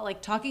blah, blah, blah,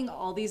 like talking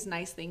all these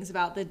nice things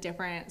about the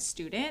different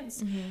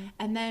students.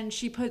 And then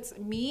she puts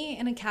me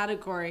in a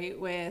category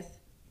with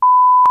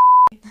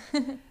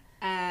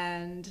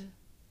and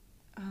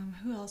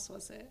who else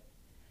was it?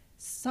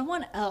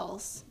 Someone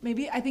else.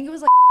 Maybe, I think it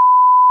was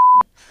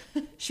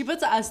like she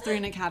puts us three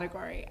in a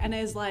category and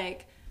is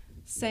like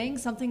saying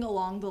something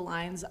along the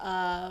lines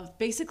of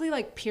basically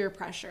like peer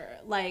pressure,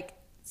 like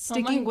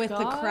sticking with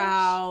the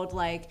crowd,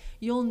 like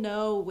you'll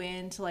know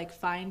when to like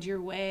find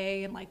your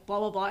way and like blah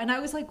blah blah. And I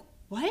was like,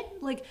 what?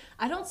 Like,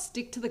 I don't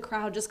stick to the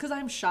crowd just because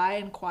I'm shy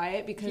and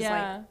quiet, because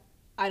like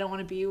I don't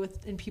want to be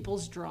in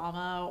people's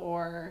drama,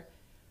 or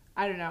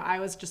I don't know. I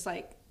was just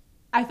like,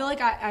 I feel like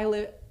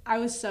I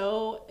was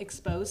so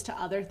exposed to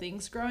other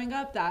things growing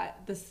up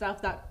that the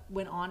stuff that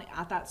went on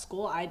at that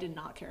school I did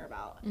not care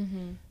about.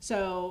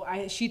 So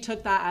she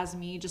took that as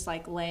me just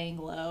like laying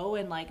low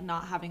and like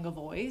not having a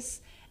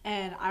voice.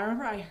 And I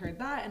remember I heard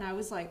that and I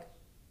was like,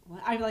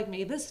 what? I like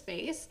made this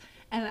face.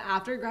 And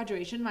after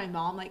graduation, my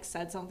mom like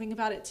said something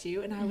about it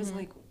too, and I was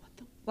like, what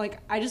the, like,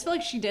 I just feel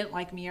like she didn't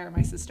like me or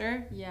my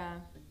sister. Yeah.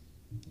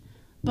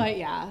 But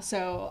yeah,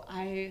 so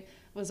I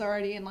was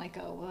already in like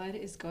a what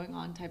is going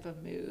on type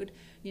of mood.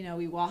 You know,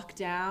 we walk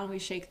down, we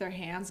shake their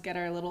hands, get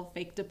our little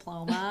fake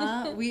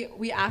diploma.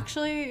 we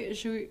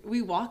actually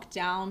we walk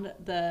down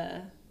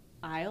the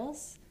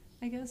aisles,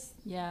 I guess.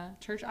 Yeah.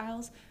 Church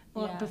aisles.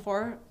 Well, Yeah.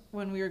 before,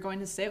 when we were going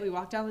to sit, we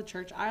walked down the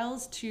church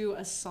aisles to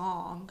a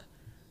song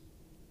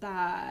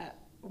that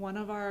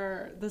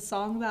the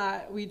song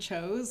that we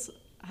chose.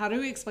 How do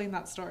we explain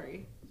that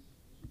story?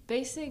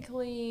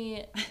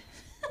 Basically,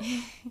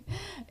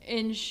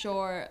 in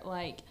short,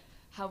 like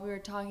how we were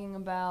talking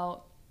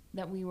about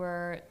that we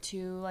were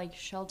too like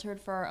sheltered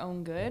for our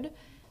own good.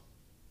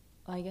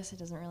 Well, I guess it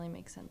doesn't really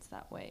make sense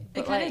that way.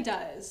 It kind of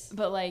does.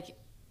 But like,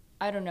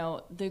 I don't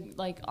know,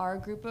 our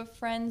group of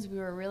friends, we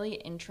were really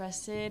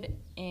interested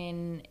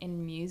in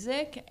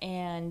music,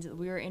 and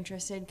we were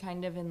interested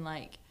kind of in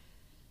like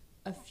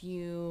a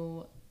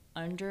few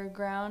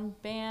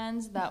underground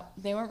bands that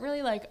they weren't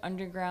really like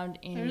underground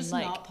in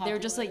like they were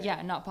just like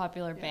not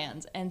popular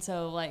bands. And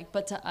so like,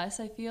 but to us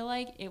I feel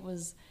like it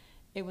was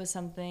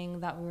something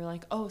that we were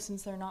like, oh,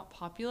 since they're not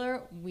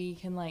popular, we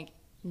can like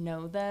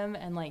know them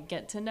and like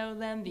get to know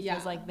them,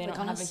 because like they don't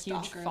have a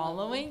huge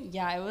following level.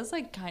 Yeah, it was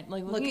like kind of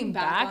like looking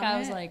back I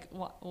was like,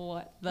 what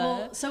the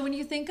well, so when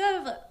you think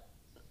of,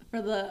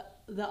 for the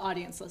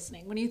audience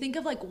listening, when you think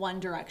of like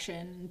One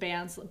Direction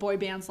bands, boy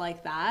bands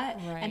like that,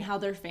 right, and how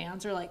their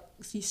fans are like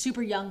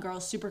super young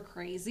girls, super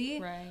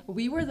crazy, right,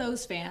 we were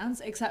those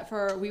fans, except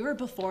for we were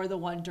before the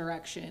One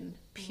Direction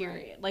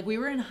period, right. Like we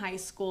were in high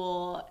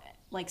school,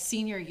 like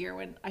senior year,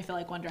 when I feel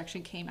like One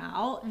Direction came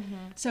out.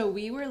 So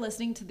we were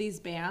listening to these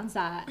bands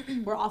that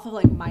were off of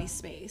like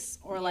MySpace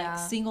or like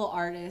single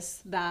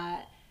artists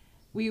that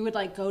we would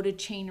like go to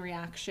Chain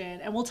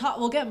Reaction, and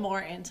we'll get more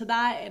into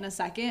that in a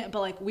second, but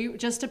like we,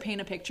 just to paint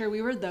a picture,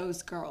 we were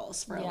those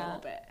girls for a little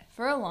bit.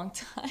 For a long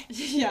time.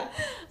 Yeah.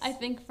 I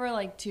think for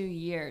like 2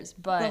 years,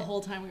 but the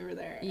whole time we were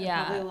there.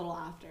 Yeah. Probably a little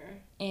after.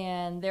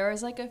 And there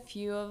was like a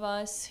few of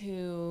us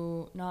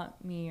who,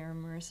 not me or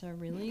Marissa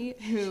really,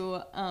 who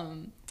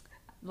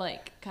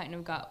like kind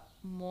of got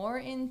more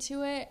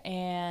into it.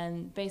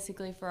 And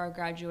basically for our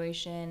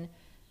graduation,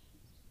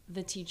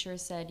 the teacher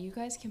said, you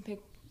guys can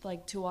pick,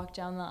 like, to walk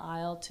down the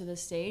aisle to the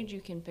stage,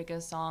 you can pick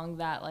a song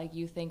that like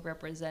you think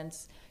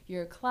represents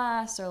your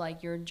class or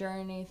like your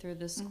journey through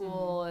the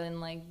school, and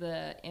like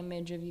the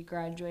image of you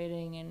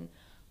graduating and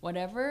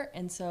whatever.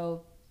 And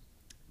so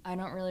I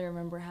don't really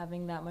remember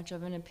having that much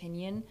of an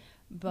opinion,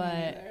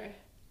 but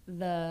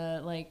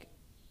there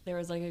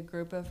was like a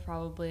group of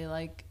probably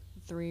like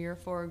 3 or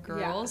 4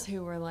 girls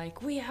who were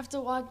like, we have to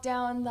walk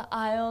down the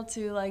aisle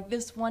to like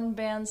this one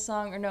band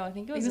song, or no, I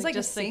think it was like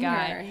just a the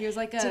guy. He was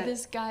like to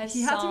this guy's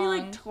he song. had to be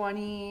like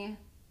 20.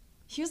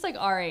 He was like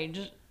our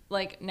age,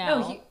 like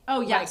now.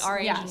 Yes, like our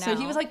age now. So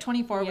he was like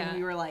 24 when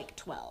we were like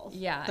 12.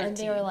 Yeah, 13. And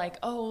they were like,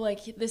 oh,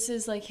 like this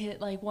is like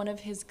like one of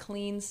his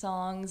clean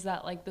songs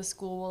that like the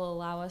school will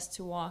allow us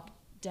to walk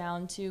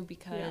down to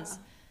because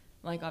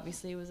like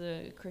obviously it was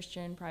a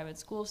Christian private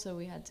school, so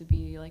we had to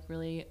be like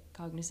really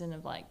cognizant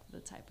of like the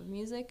type of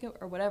music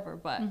or whatever.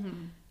 But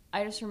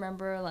I just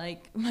remember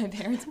like my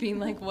parents being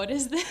like, what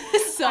is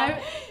this song?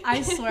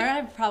 I swear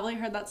I've probably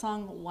heard that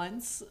song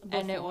once before,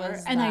 and it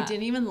was I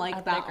didn't even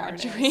like that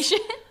graduation.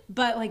 Artist.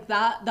 But like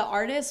that, the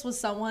artist was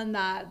someone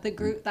that the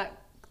group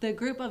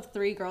of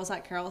 3 girls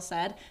that Carol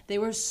said, they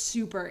were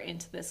super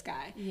into this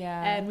guy.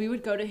 Yeah. And we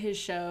would go to his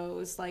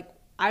shows. Like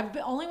I've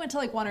only went to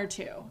like 1 or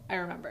 2, I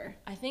remember.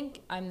 I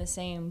think I'm the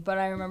same, but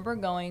I remember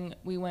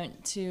we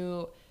went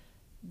to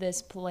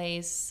this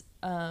place,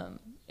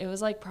 it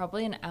was like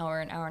probably an hour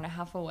and a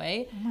half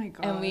away. Oh my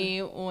God. And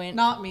we went.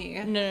 Not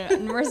me. No,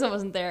 Marissa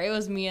wasn't there. It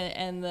was me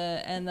and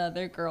the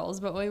other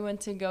girls, but we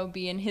went to go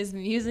be in his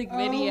music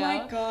video. Oh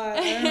my God,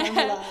 I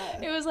remember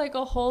that. It was like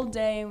a whole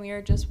day and we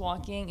were just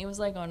walking. It was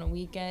like on a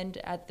weekend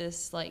at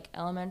this like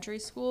elementary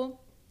school.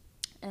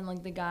 And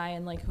like the guy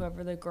and like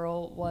whoever the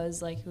girl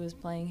was like who was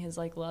playing his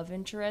like love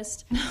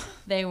interest,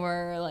 they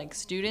were like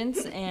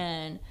students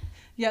and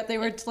yeah, they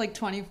were like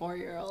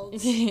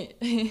 24-year-olds.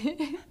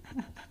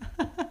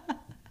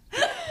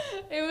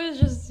 It was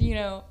just,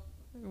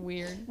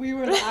 weird. We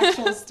were the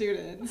actual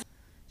students.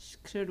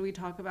 Should we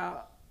talk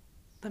about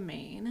the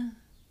Maine?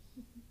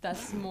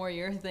 That's more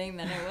your thing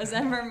than it was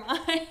ever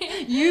mine.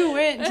 You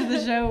went to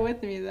the show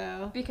with me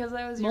though. Because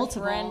I was your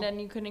friend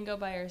and you couldn't go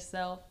by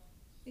yourself.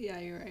 Yeah,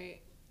 you're right.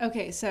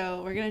 Okay,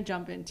 so we're going to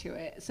jump into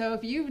it. So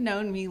if you've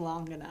known me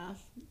long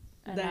enough,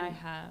 and I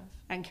have,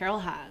 and Carol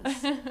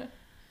has,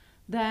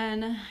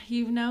 then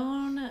you've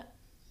known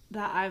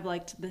that I've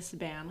liked this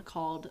band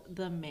called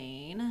The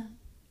Maine,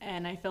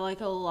 and I feel like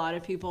a lot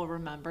of people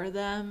remember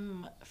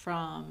them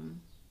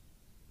from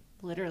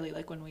literally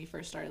like when we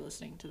first started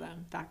listening to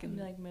them back in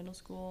like middle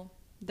school.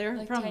 They're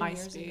like from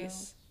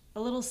MySpace. A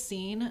little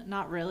scene,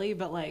 not really,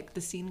 but like the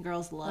scene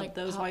girls loved like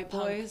those white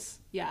boys.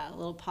 Yeah, a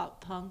little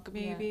pop punk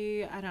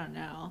maybe. Yeah. I don't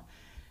know.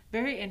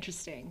 Very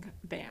interesting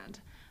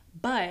band.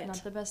 But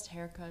not the best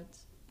haircuts.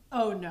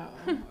 Oh no.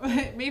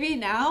 Maybe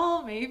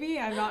now, maybe,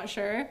 I'm not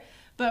sure.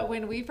 But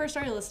when we first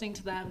started listening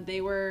to them,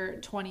 they were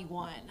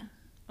 21.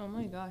 Oh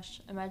my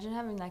gosh. Imagine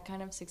having that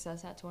kind of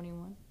success at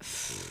 21.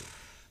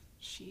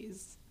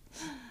 Jeez.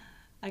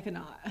 I could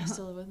not. I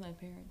still live with my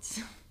parents.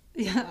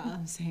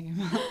 Yeah,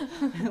 same.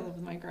 I live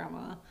with my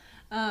grandma.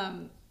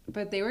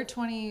 But they were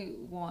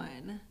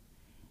 21.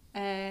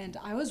 And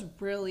I was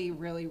really,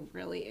 really,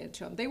 really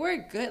into them. They were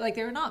good. Like,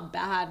 they were not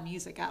bad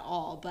music at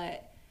all.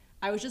 But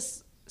I was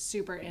just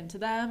super into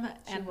them.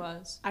 And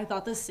I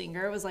thought the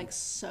singer was, like,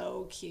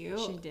 so cute.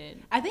 She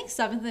did. I think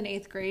 7th and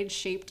 8th grade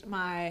shaped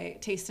my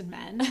taste in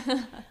men.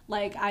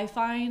 Like, I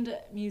find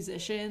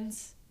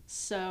musicians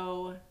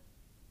so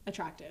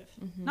attractive.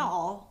 Not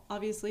all,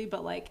 obviously,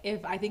 but like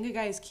if I think a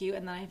guy is cute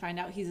and then I find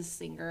out he's a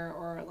singer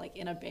or like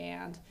in a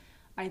band,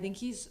 I think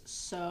he's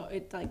so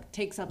it like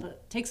takes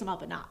him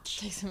up a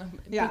notch.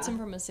 Puts him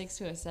from a 6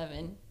 to a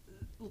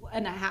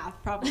 7.5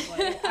 probably.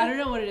 I don't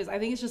know what it is. I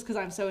think it's just because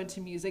I'm so into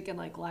music and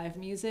like live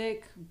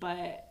music,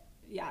 but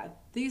yeah,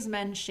 these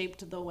men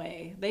shaped the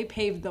way. They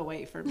paved the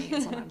way for me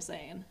is what I'm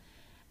saying.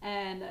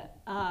 And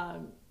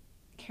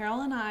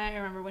Carol and I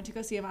remember went to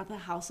go see him at the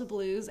House of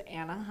Blues,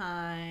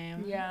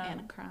 Anaheim. Yeah.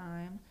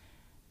 Anacrime.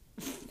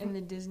 In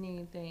the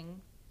Disney thing.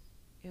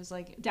 It was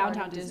like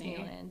downtown Disney.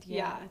 Disneyland.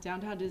 Yeah,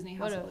 downtown Disney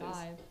House of Blues. What a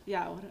vibe.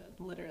 Yeah,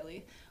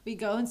 literally. We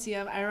go and see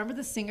him. I remember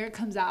the singer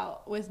comes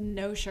out with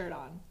no shirt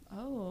on.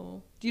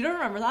 Oh. You don't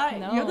remember that?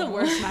 No. You have the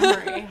worst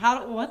memory.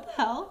 What the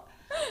hell?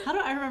 How do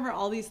I remember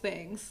all these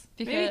things?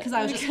 Maybe because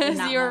I was just in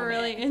that you were moment.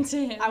 Really into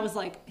him. I was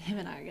like, him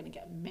and I are going to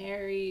get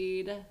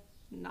married.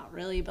 Not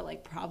really, but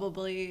like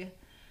probably.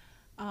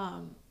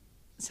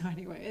 So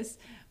anyways,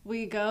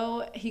 we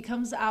go, he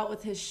comes out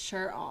with his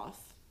shirt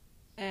off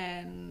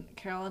and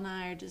Carol and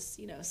I are just,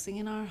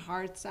 singing our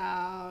hearts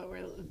out.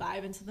 We're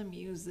vibing to the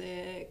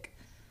music.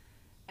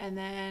 And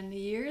then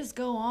years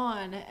go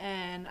on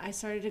and I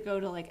started to go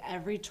to like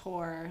every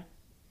tour.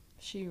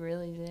 She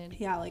really did.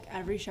 Yeah, like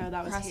every show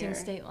that was Crossing here.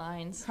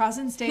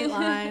 Crossing state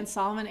lines,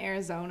 Solomon,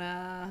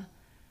 Arizona.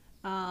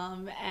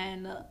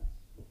 And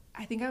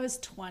I think I was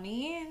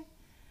 20.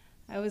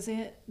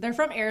 They're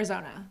from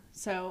Arizona.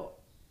 So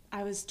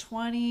I was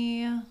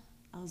 20. I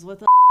was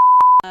with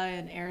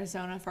in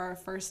Arizona for our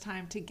first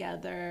time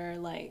together.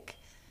 Like,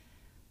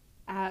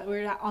 we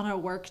were on a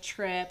work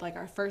trip, like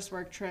our first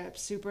work trip,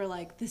 super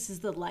like, this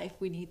is the life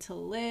we need to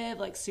live,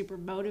 like super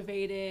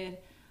motivated.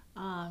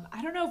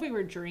 I don't know if we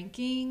were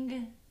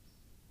drinking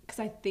because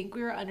I think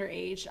we were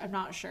underage. I'm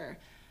not sure.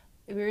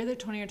 We were either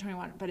 20 or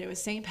 21, but it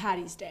was St.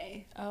 Patty's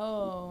Day.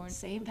 Oh.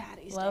 St.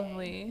 Patty's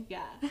Lovely. Day.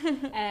 Yeah.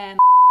 And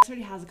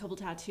already has a couple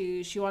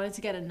tattoos. She wanted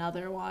to get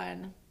another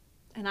one.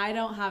 and I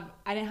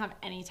didn't have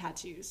any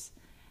tattoos.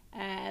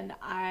 And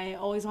I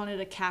always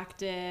wanted a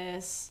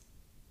cactus.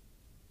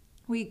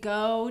 We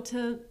go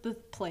to the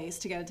place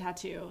to get a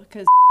tattoo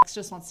because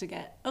just wants to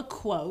get a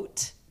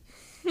quote.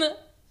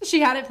 She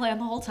had it planned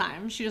the whole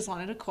time. She just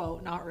wanted a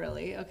quote, not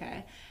really.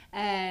 Okay.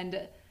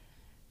 And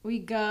we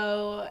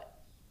go,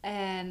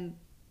 and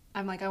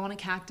I'm like, I want a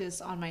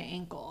cactus on my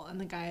ankle. And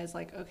the guy is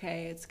like,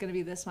 okay, it's going to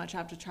be this much. I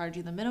have to charge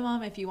you the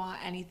minimum. If you want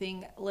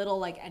anything little,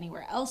 like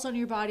anywhere else on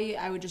your body,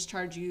 I would just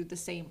charge you the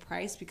same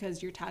price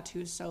because your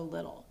tattoo is so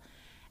little.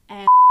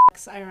 And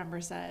I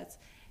remember says,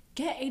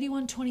 get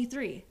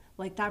 8123.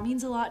 Like, that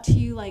means a lot to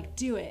you. Like,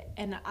 do it.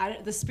 And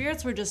the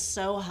spirits were just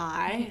so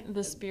high.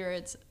 The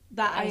spirits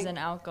that as in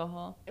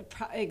alcohol.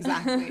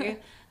 Exactly.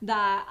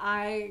 That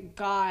I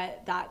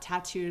got that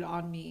tattooed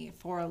on me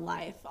for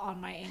life on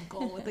my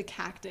ankle with a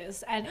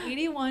cactus. And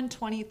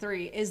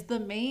 8123 is the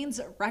Maine's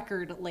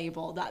record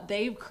label that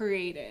they've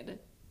created.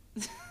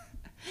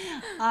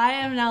 I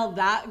am now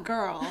that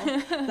girl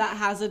that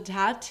has a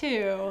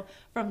tattoo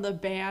from the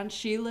band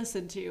she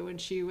listened to when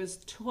she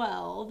was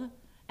 12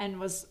 and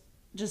was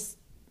just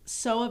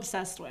so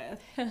obsessed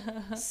with,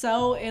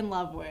 so in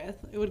love with.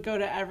 It would go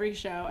to every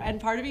show. And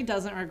part of me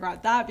doesn't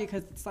regret that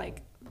because it's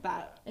like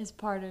that. It's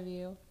part of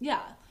you.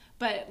 Yeah.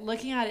 But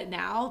looking at it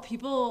now,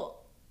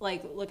 people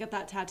like look at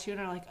that tattoo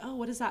and are like, oh,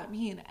 what does that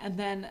mean? And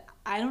then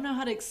I don't know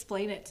how to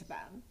explain it to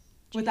them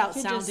without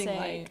sounding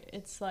like.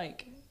 It's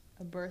like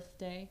a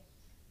birthday.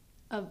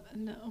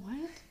 No,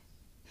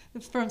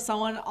 what? From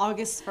someone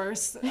August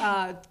 1st,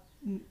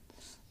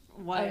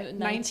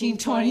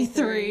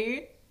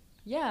 1923.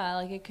 Yeah,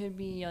 like it could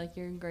be like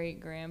your great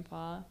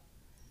grandpa.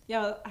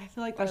 Yeah, I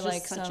feel like that's or just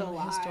like such some a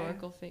lie.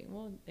 historical fake.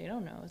 Well, they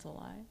don't know it's a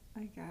lie.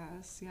 I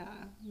guess, yeah.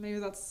 Maybe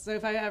that's so.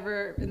 If I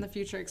ever in the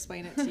future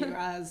explain it to you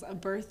as a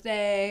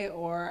birthday,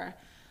 or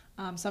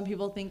some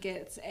people think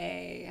it's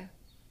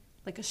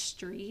like a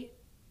street.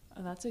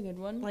 Oh, that's a good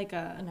one. Like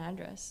an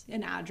address.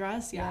 An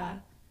address, yeah.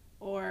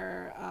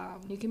 Or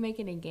you can make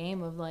it a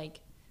game of like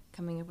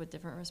coming up with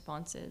different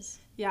responses.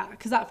 Yeah,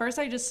 because at first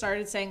I just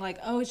started saying like,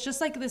 oh, it's just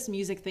like this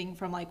music thing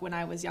from like when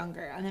I was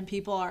younger. And then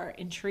people are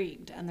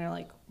intrigued and they're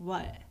like,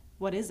 what?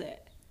 What is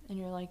it? And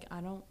you're like,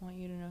 I don't want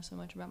you to know so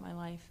much about my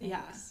life. Thanks.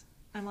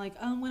 Yeah. I'm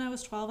like, when I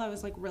was 12, I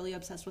was like really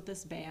obsessed with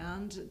this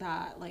band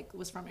that like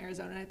was from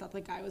Arizona. And I thought the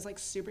guy was like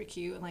super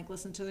cute and like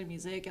listened to their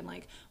music and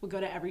like would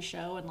go to every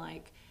show. And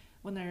like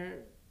when their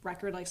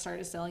record like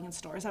started selling in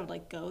stores, I would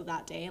like go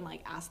that day and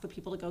like ask the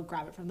people to go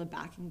grab it from the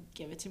back and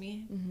give it to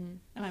me. Mm-hmm.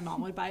 And my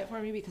mom would buy it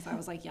for me because I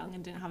was like young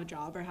and didn't have a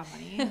job or have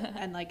money.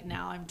 And like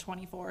now I'm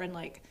 24 and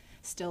like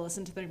still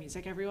listen to their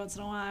music every once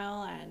in a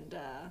while. And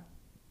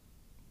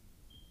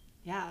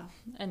yeah.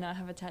 And now I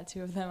have a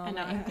tattoo of them on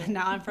my ankle. And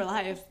now I'm for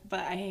life, but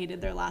I hated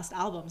their last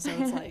album, so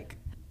it's like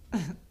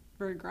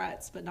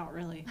regrets, but not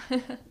really.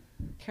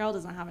 Carol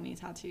doesn't have any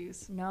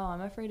tattoos. No,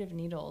 I'm afraid of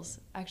needles.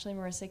 Actually,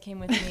 Marissa came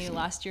with me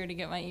last year to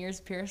get my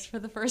ears pierced for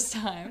the first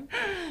time.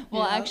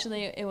 Well, yeah.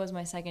 Actually, it was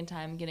my second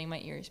time getting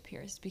my ears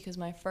pierced because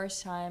my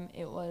first time,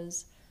 it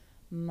was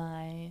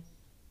my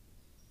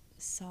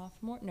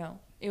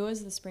it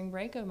was the spring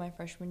break of my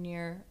freshman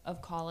year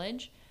of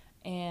college.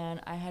 And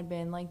I had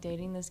been like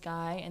dating this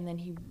guy, and then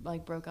he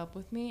like broke up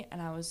with me,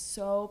 and I was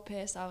so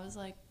pissed. I was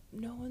like,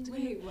 no one's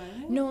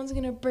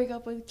gonna break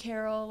up with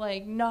Carol,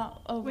 like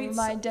not over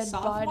my dead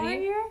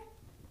body. Year?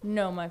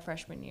 No, my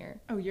freshman year.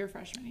 Oh, your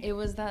freshman year. It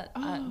was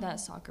that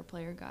soccer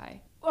player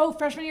guy. Oh,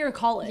 freshman year of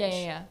college.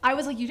 Yeah. I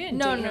was like, you didn't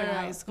date in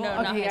high school. No,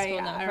 okay, not high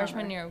school. No,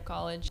 freshman year of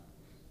college.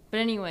 But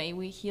anyway,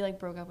 he like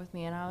broke up with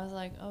me, and I was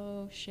like,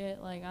 oh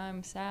shit, like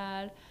I'm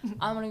sad.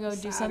 I'm gonna go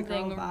do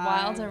something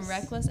wild and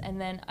reckless.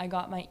 And then I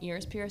got my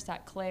ears pierced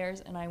at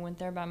Claire's, and I went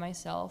there by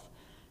myself.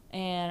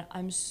 And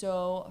I'm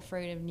so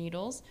afraid of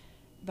needles,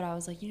 but I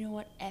was like, you know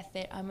what, F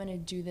it, I'm gonna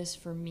do this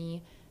for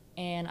me.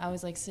 And I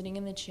was like sitting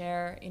in the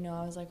chair,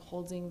 I was like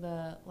holding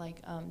the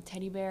like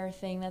teddy bear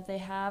thing that they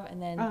have, and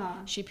then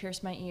she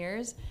pierced my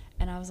ears,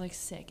 and I was like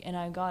sick, and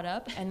I got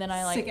up, and then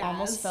I like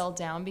almost fell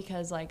down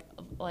because like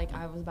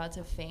I was about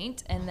to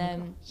faint, and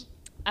then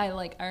I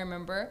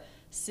remember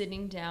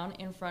sitting down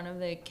in front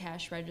of the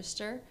cash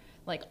register,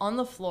 like on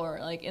the floor,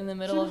 like in the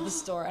middle of the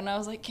store, and I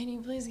was like, can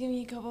you please give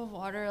me a cup of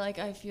water, like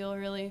I feel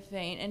really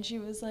faint. And she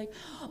was like,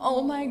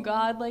 oh my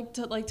god, like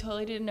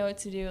totally didn't know what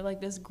to do,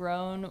 like this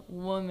grown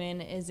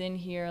woman is in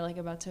here like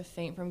about to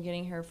faint from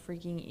getting her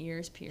freaking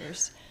ears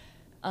pierced.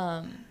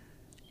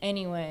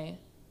 Anyway,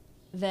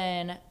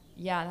 then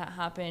yeah, that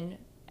happened,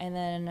 and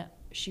then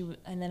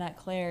at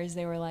Claire's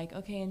they were like,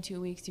 okay, in 2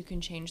 weeks you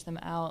can change them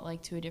out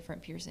like to a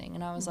different piercing.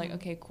 And I was like,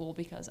 okay, cool,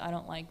 because I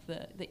don't like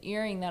the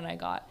earring that I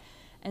got.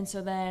 And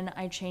so then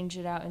I changed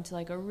it out into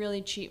like a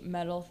really cheap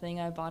metal thing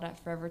I bought at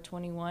Forever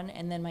 21,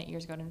 and then my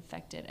ears got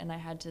infected and I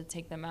had to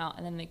take them out,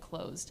 and then they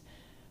closed.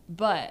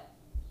 But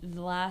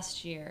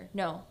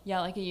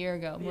like a year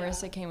ago,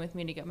 Marissa came with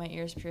me to get my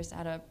ears pierced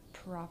at a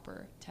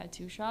proper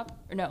tattoo shop.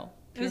 Or no,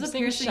 it was a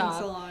piercing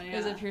salon. Yeah. It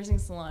was a piercing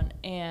salon,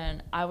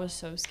 and I was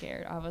so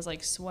scared. I was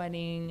like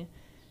sweating.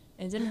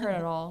 It didn't hurt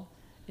at all.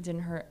 It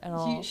didn't hurt at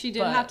all. She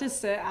did have to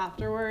sit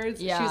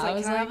afterwards. Yeah, she was like, I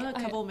was can I like, have a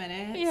couple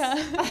minutes?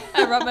 Yeah.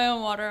 I brought my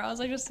own water. I was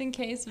like, just in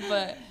case.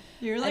 But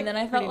You're like, and then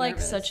I felt like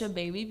nervous. such a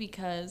baby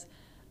because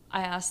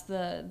I asked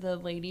the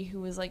lady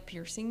who was like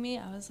piercing me.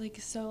 I was like,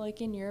 so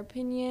like in your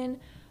opinion,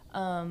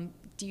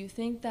 do you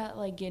think that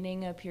like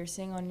getting a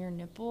piercing on your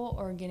nipple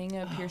or getting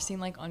a piercing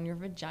like on your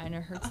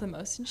vagina hurts the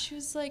most? And she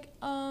was like,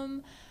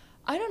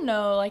 I don't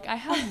know, like I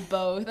have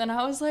both. And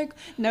I was like,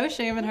 no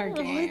shame in her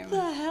game. What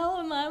the hell?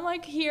 And I'm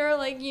like here,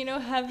 like, you know,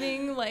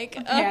 having like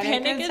a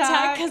panic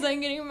attack because I'm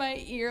getting my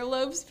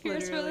earlobes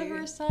pierced for the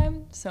first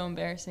time. So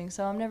embarrassing.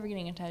 So I'm never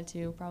getting a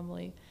tattoo,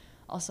 probably.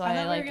 Also, I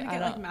thought we were gonna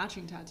get like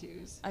matching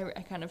tattoos. I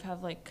kind of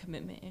have like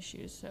commitment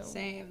issues, so.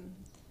 Same.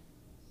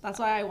 That's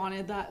why I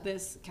wanted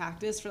this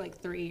cactus for like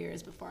 3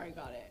 years before I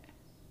got it.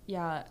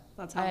 Yeah,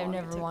 that's how I've long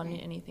never it took wanted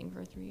me. anything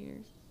for 3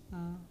 years.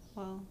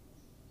 Well,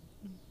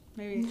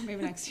 maybe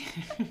next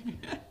year.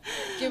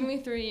 Give me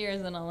 3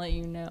 years and I'll let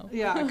you know.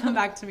 Yeah, come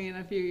back to me in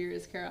a few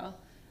years, Carol.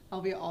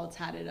 I'll be all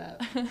tatted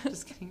up.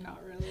 Just kidding, not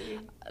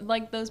really.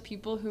 Like those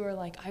people who are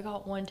like, I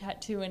got one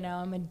tattoo and now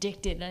I'm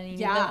addicted and I need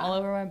them all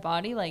over my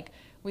body. Like,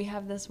 we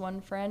have this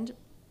one friend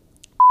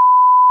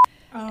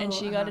and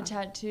she got a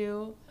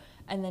tattoo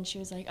and then she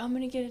was like, I'm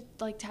gonna get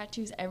like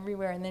tattoos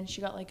everywhere, and then she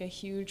got like a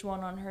huge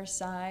one on her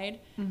side,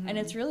 and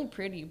it's really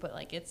pretty, but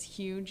like it's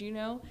huge, you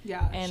know.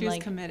 Yeah, and she was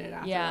like, committed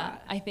after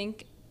that. I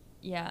think,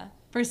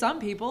 for some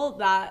people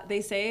that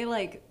they say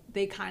like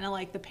they kind of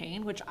like the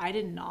pain, which I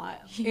did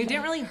not. It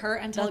didn't really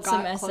hurt until it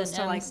got close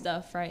to like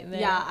stuff right there.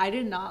 Yeah, I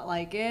did not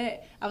like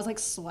it. I was like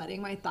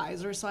sweating, my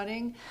thighs were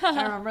sweating.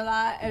 I remember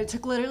that, and it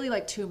took literally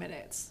like 2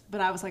 minutes, but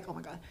I was like, oh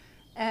my god.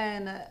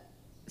 And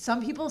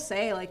some people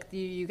say like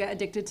you get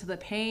addicted to the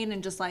pain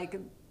and just like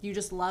you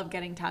just love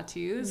getting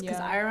tattoos, because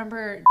I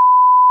remember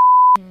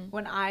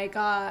when I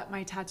got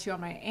my tattoo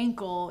on my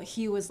ankle,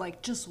 he was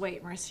like, just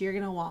wait, Marissa, you're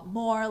gonna want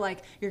more,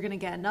 like you're gonna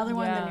get another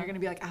one, then you're gonna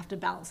be like, I have to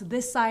balance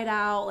this side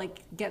out, like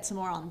get some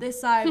more on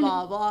this side,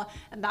 blah blah.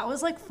 And that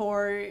was like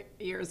 4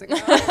 years ago.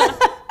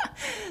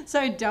 So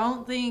I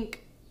don't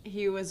think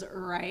he was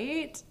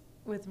right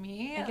with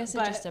me. I guess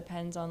it just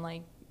depends on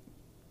like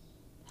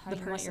how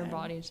you want your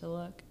body to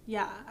look.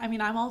 Yeah, I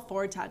mean, I'm all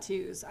for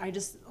tattoos. I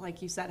just,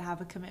 like you said,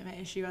 have a commitment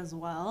issue as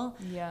well.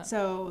 Yeah.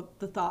 So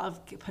the thought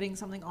of putting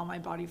something on my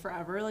body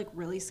forever, like,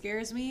 really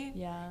scares me.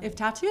 Yeah. If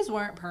tattoos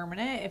weren't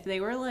permanent, if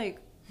they were, like,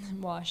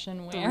 wash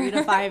and wear 3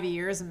 to 5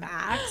 years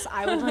max,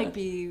 I would, like,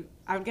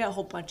 I would get a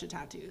whole bunch of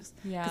tattoos.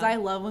 Yeah. Because I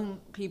love when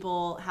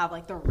people have,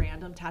 like, the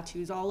random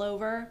tattoos all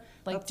over.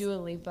 Like Dua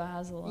Lipa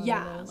has a lot of those.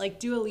 Yeah, like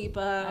Dua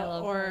Lipa. I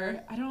love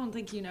her. I don't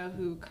think you know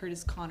who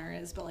Curtis Connor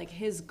is, but, like,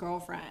 his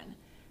girlfriend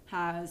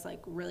has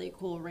like really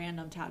cool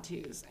random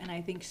tattoos, and I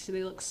think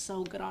they look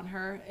so good on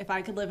her. If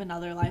I could live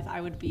another life,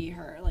 I would be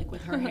her, like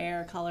with her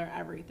hair color,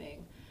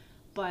 everything.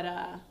 But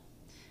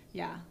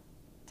yeah,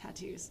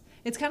 tattoos.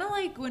 It's kind of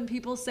like when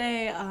people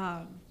say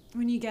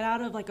when you get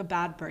out of like a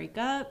bad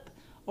breakup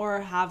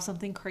or have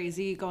something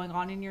crazy going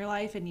on in your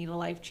life and need a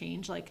life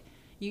change, like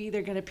you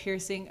either get a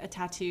piercing, a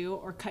tattoo,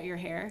 or cut your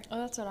hair. Oh,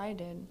 that's what I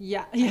did.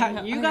 Yeah,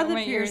 you got the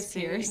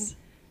piercing.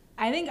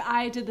 I think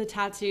I did the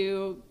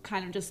tattoo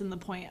kind of just in the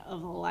point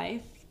of the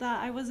life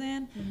that I was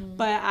in.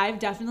 But I've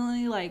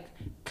definitely like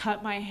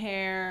cut my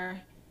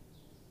hair,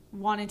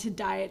 wanted to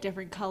dye it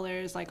different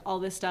colors, like all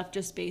this stuff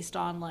just based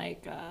on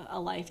like a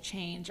life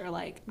change, or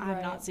like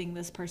I'm not seeing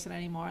this person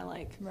anymore,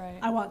 like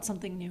I want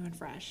something new and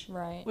fresh,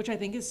 which I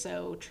think is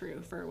so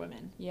true for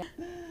women. Yeah.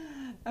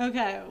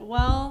 Okay,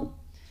 well,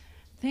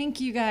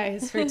 thank you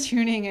guys for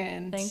tuning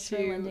in. Thanks for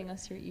lending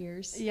us your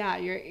ears. Yeah,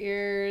 your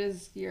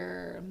ears,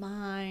 your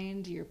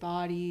mind, your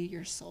body,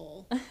 your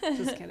soul.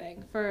 Just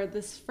kidding. For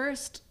this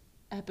first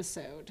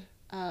episode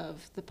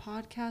of the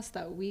podcast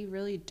that we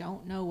really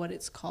don't know what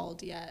it's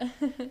called yet.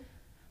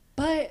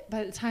 But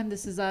by the time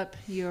this is up,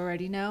 you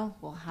already know.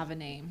 We'll have a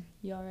name.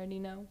 You already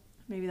know.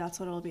 Maybe that's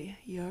what it'll be.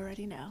 You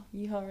already know.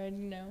 You already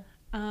know.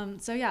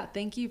 So yeah,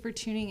 thank you for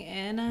tuning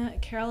in.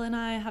 Carol and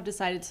I have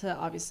decided to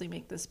obviously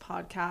make this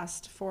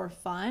podcast for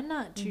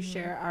fun, to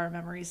share our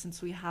memories,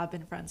 since we have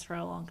been friends for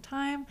a long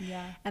time.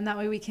 Yeah. And that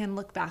way we can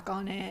look back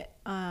on it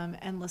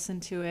and listen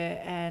to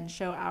it and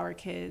show our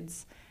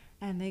kids,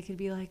 and they could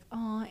be like,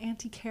 "Oh,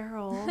 Auntie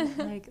Carol,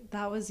 like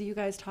that was you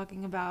guys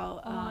talking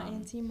about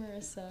Auntie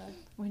Marissa,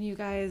 when you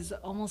guys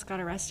almost got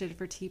arrested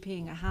for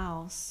TPing a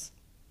house."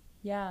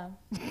 Yeah,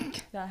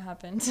 that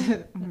happened.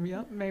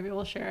 Yep, maybe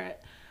we'll share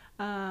it.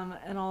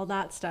 And all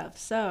that stuff.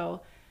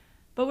 So,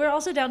 but we're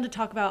also down to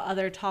talk about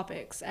other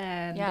topics,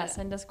 and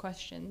send us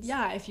questions.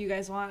 Yeah, if you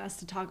guys want us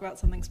to talk about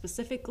something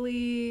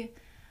specifically,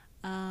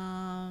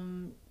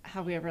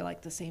 have we ever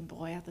liked the same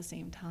boy at the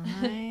same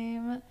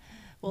time?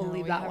 We'll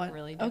leave that one.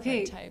 Really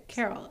different types.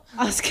 Carol,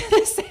 I was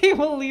gonna say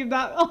we'll leave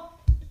that.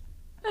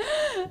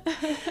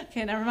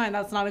 Okay, never mind.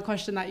 That's not a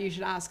question that you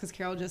should ask, because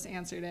Carol just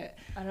answered it.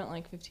 I don't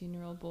like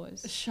 15-year-old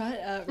boys. Shut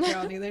up,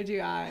 Carol. Neither do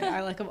I.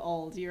 I like them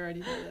old. You already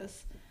know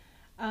this.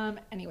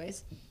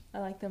 Anyways, I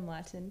like them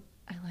Latin.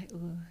 I like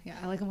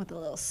them with a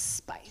little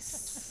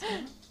spice.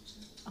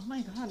 Oh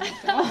my god,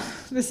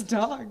 this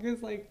dog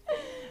is like,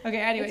 Okay,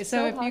 anyway, It's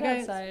so if hot you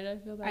guys, outside. I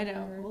feel bad I for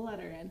know, her. we'll let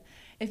her in.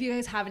 If you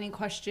guys have any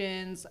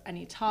questions,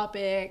 any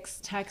topics,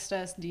 text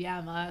us,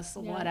 DM us,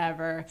 Yeah.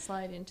 whatever.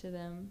 Slide into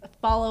them.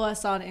 Follow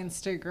us on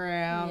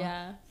Instagram.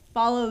 Yeah.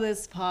 Follow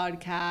this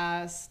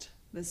podcast,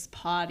 this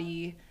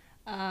potty,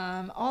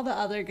 all the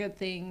other good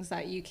things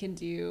that you can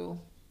do.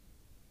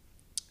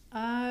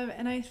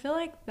 And I feel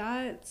like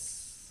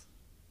that's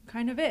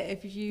kind of it.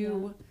 If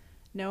you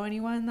know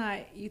anyone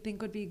that you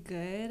think would be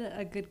good,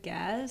 a good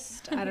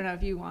guest, I don't know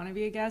if you want to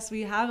be a guest.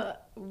 We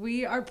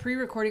are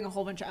pre-recording a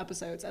whole bunch of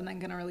episodes and then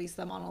going to release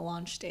them on a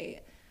launch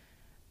date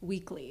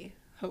weekly,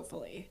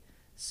 hopefully.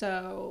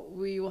 So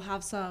we will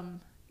have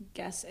some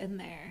guests in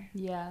there.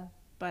 Yeah.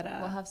 But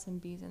We'll have some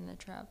bees in the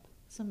trap.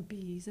 some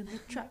bees in the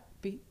trap,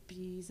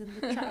 bees in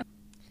the trap.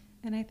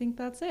 And I think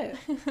that's it.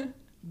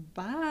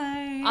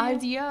 Bye.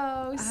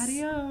 Adios.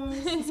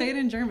 Adios. Say it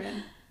in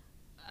German.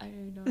 I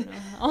don't know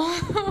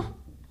how.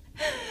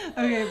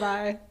 Okay,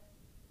 bye.